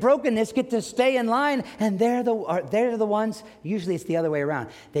are in brokenness get to stay in line, and they're the ones, usually it's the other way around.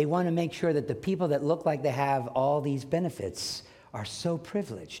 They want to make sure that the people that look like they have all these benefits are so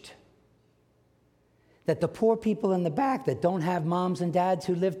privileged. That the poor people in the back that don't have moms and dads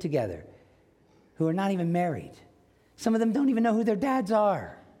who live together, who are not even married, some of them don't even know who their dads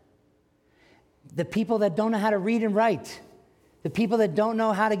are. The people that don't know how to read and write. The people that don't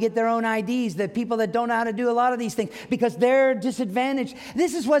know how to get their own IDs. The people that don't know how to do a lot of these things because they're disadvantaged.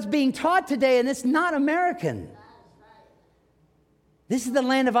 This is what's being taught today, and it's not American. This is the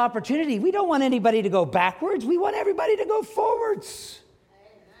land of opportunity. We don't want anybody to go backwards. We want everybody to go forwards.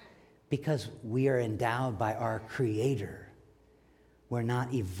 Because we are endowed by our Creator. We're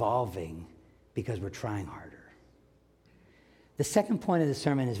not evolving because we're trying harder. The second point of the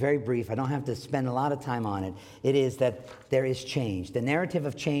sermon is very brief. I don't have to spend a lot of time on it. It is that there is change. The narrative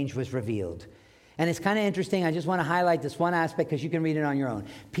of change was revealed. And it's kind of interesting. I just want to highlight this one aspect because you can read it on your own.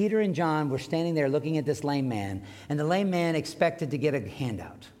 Peter and John were standing there looking at this lame man, and the lame man expected to get a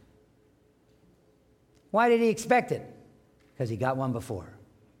handout. Why did he expect it? Because he got one before.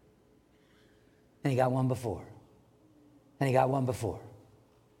 And he got one before. And he got one before.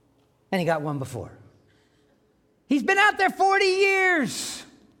 And he got one before. He's been out there 40 years.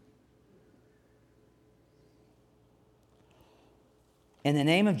 in the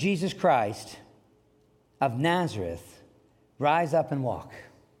name of Jesus Christ of Nazareth, rise up and walk.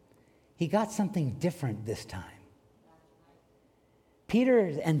 He got something different this time. Peter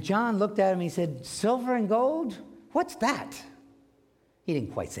and John looked at him and he said, silver and gold? What's that? He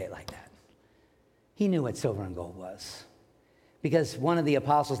didn't quite say it like that. He knew what silver and gold was. Because one of the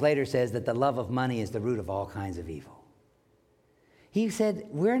apostles later says that the love of money is the root of all kinds of evil. He said,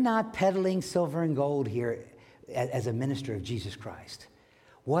 we're not peddling silver and gold here as a minister of Jesus Christ.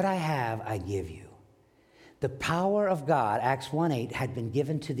 What I have, I give you. The power of God, Acts 1:8, had been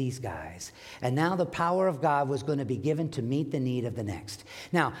given to these guys. And now the power of God was going to be given to meet the need of the next.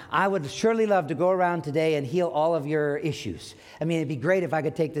 Now, I would surely love to go around today and heal all of your issues. I mean, it'd be great if I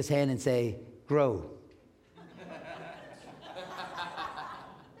could take this hand and say, grow.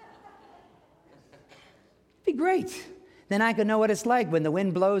 It'd be great. Then I could know what it's like when the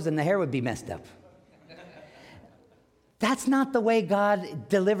wind blows and the hair would be messed up. That's not the way God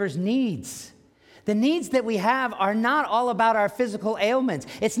delivers needs. The needs that we have are not all about our physical ailments.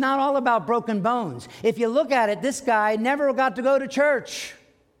 It's not all about broken bones. If you look at it, this guy never got to go to church.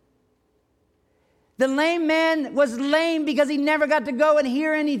 The lame man was lame because he never got to go and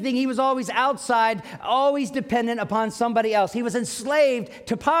hear anything. He was always outside, always dependent upon somebody else. He was enslaved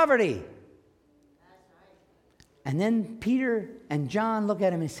to poverty. And then Peter and John look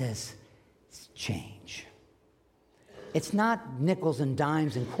at him and says, it's change. It's not nickels and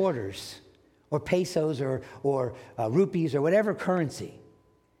dimes and quarters or pesos or rupees or whatever currency.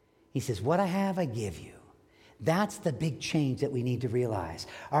 He says, what I have, I give you. That's the big change that we need to realize.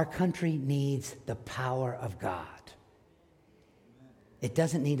 Our country needs the power of God. It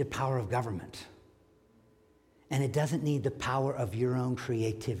doesn't need the power of government. And it doesn't need the power of your own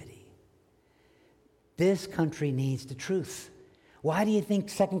creativity. This country needs the truth. Why do you think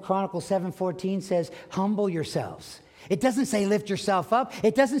 2 Chronicles 7:14 says, humble yourselves? It doesn't say lift yourself up.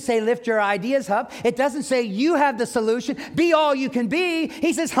 It doesn't say lift your ideas up. It doesn't say you have the solution. Be all you can be.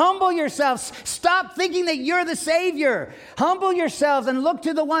 He says humble yourselves. Stop thinking that you're the Savior. Humble yourselves and look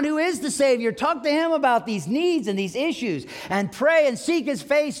to the one who is the Savior. Talk to him about these needs and these issues and pray and seek his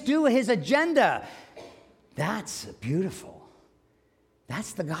face. Do his agenda. That's beautiful.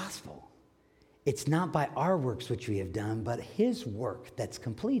 That's the gospel. It's not by our works which we have done, but his work that's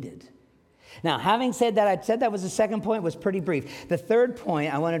completed. Now, having said that, I said that was the second point, was pretty brief. The third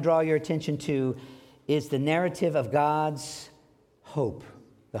point I want to draw your attention to is the narrative of God's hope,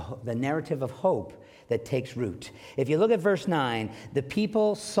 the narrative of hope that takes root. If you look at verse 9, the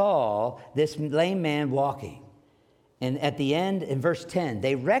people saw this lame man walking. And at the end, in verse 10,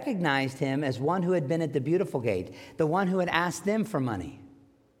 they recognized him as one who had been at the Beautiful Gate, the one who had asked them for money.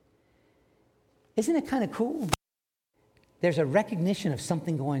 Isn't it kind of cool? There's a recognition of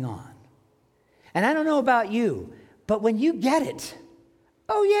something going on. And I don't know about you, but when you get it,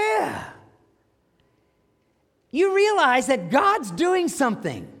 oh yeah, you realize that God's doing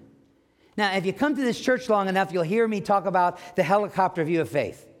something. Now, if you come to this church long enough, you'll hear me talk about the helicopter view of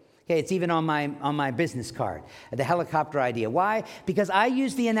faith. Okay, it's even on my business card, the helicopter idea. Why? Because I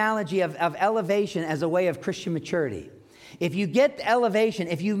use the analogy of elevation as a way of Christian maturity. If you get elevation,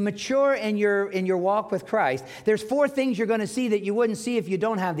 if you mature in your walk with Christ, there's 4 things you're going to see that you wouldn't see if you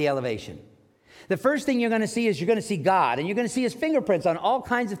don't have the elevation. The first thing you're going to see is you're going to see God, and you're going to see his fingerprints on all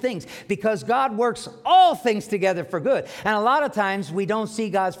kinds of things because God works all things together for good. And a lot of times we don't see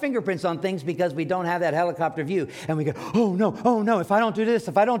God's fingerprints on things because we don't have that helicopter view. And we go, oh no, if I don't do this,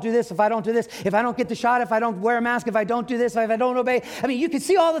 if I don't do this, if I don't do this, if I don't get the shot, if I don't wear a mask, if I don't do this, if I don't obey. I mean, you can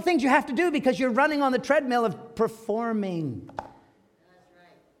see all the things you have to do because you're running on the treadmill of performing. That's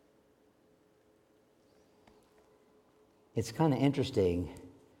right. It's kind of interesting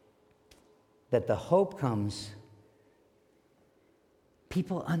that the hope comes,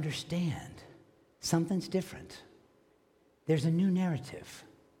 people understand something's different. There's a new narrative.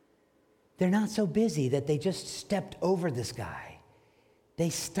 They're not so busy that they just stepped over this guy. They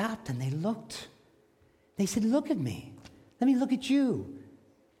stopped and they looked. They said, look at me. Let me look at you.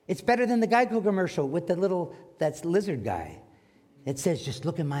 It's better than the Geico commercial with that's lizard guy. It says, just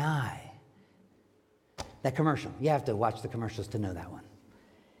look in my eye. That commercial. You have to watch the commercials to know that one.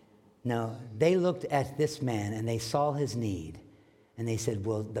 No, they looked at this man and they saw his need. And they said,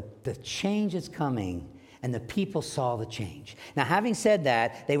 well, the change is coming. And the people saw the change. Now, having said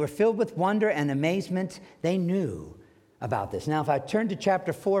that, they were filled with wonder and amazement. They knew about this. Now, if I turn to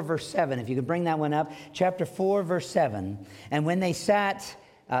chapter 4, verse 7, if you could bring that one up. Chapter 4, verse 7. And when they sat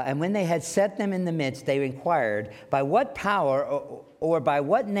And when they had set them in the midst, they inquired, by what power or by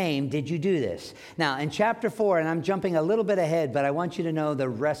what name did you do this? Now, in chapter 4, and I'm jumping a little bit ahead, but I want you to know the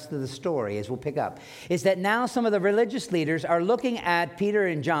rest of the story as we'll pick up, is that now some of the religious leaders are looking at Peter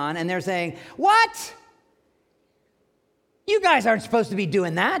and John, and they're saying, what? You guys aren't supposed to be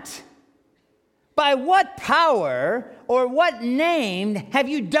doing that. By what power or what name have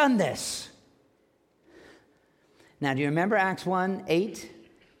you done this? Now, do you remember Acts 1:8?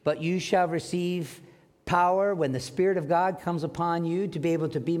 But you shall receive power when the Spirit of God comes upon you to be able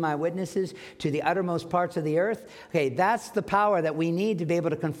to be my witnesses to the uttermost parts of the earth. Okay, that's the power that we need to be able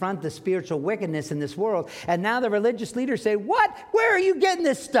to confront the spiritual wickedness in this world. And now the religious leaders say, what? Where are you getting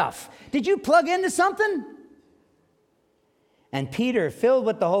this stuff? Did you plug into something? And Peter, filled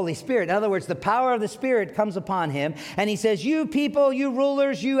with the Holy Spirit, in other words, the power of the Spirit comes upon him, and he says, you people, you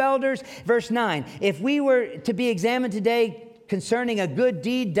rulers, you elders, verse 9, if we were to be examined today concerning a good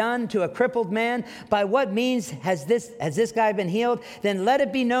deed done to a crippled man, by what means has this guy been healed? Then let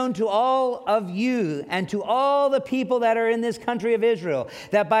it be known to all of you and to all the people that are in this country of Israel,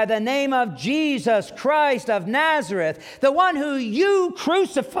 that by the name of Jesus Christ of Nazareth, the one who you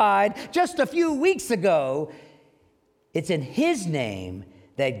crucified just a few weeks ago, it's in his name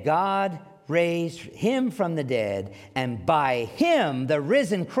that God raised him from the dead, and by him, the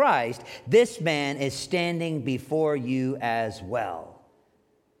risen Christ, this man is standing before you as well.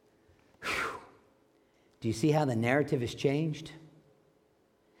 Whew. Do you see how the narrative has changed?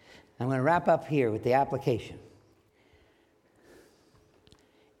 I'm going to wrap up here with the application.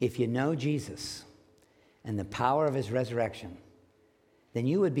 If you know Jesus and the power of his resurrection, then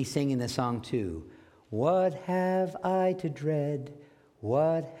you would be singing the song too. What have I to dread?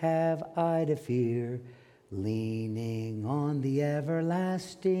 What have I to fear? Leaning on the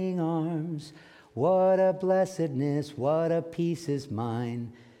everlasting arms. What a blessedness, what a peace is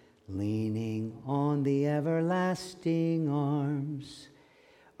mine. Leaning on the everlasting arms.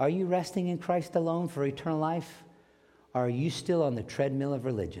 Are you resting in Christ alone for eternal life? Or are you still on the treadmill of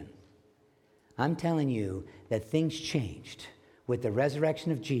religion? I'm telling you that things changed with the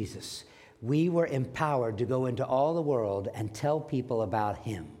resurrection of Jesus. We were empowered to go into all the world and tell people about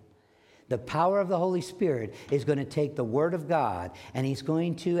him. The power of the Holy Spirit is going to take the Word of God, and he's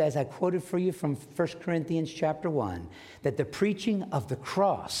going to, as I quoted for you from 1 Corinthians chapter 1, that the preaching of the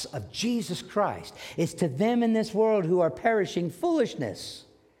cross of Jesus Christ is to them in this world who are perishing foolishness.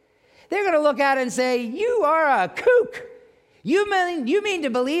 They're going to look at it and say, you are a kook. You mean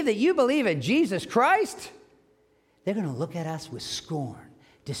to believe that you believe in Jesus Christ? They're going to look at us with scorn,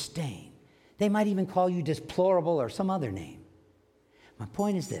 disdain. They might even call you deplorable or some other name. My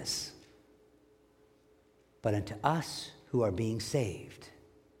point is this. But unto us who are being saved,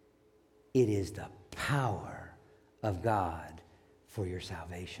 it is the power of God for your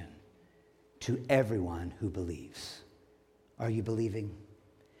salvation to everyone who believes. Are you believing?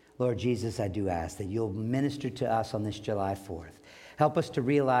 Lord Jesus, I do ask that you'll minister to us on this July 4th. Help us to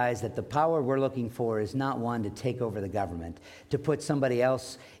realize that the power we're looking for is not one to take over the government, to put somebody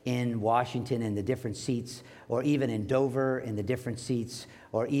else in Washington in the different seats, or even in Dover in the different seats,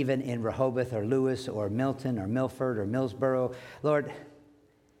 or even in Rehoboth or Lewis or Milton or Milford or Millsboro. Lord,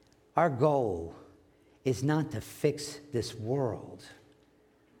 our goal is not to fix this world.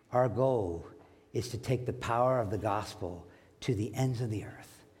 Our goal is to take the power of the gospel to the ends of the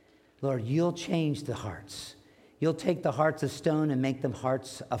earth. Lord, you'll change the hearts. You'll take the hearts of stone and make them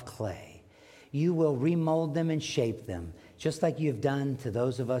hearts of clay. You will remold them and shape them, just like you've done to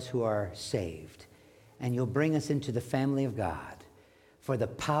those of us who are saved. And you'll bring us into the family of God. For the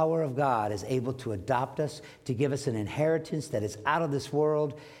power of God is able to adopt us, to give us an inheritance that is out of this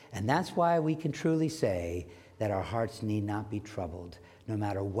world. And that's why we can truly say that our hearts need not be troubled, no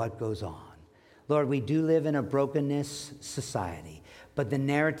matter what goes on. Lord, we do live in a brokenness society, but the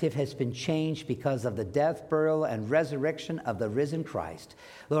narrative has been changed because of the death, burial, and resurrection of the risen Christ.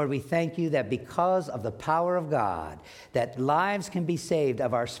 Lord, we thank you that because of the power of God, that lives can be saved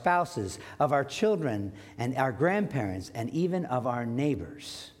of our spouses, of our children, and our grandparents, and even of our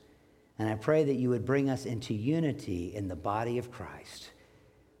neighbors. And I pray that you would bring us into unity in the body of Christ.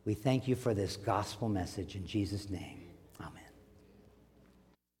 We thank you for this gospel message in Jesus' name. Amen.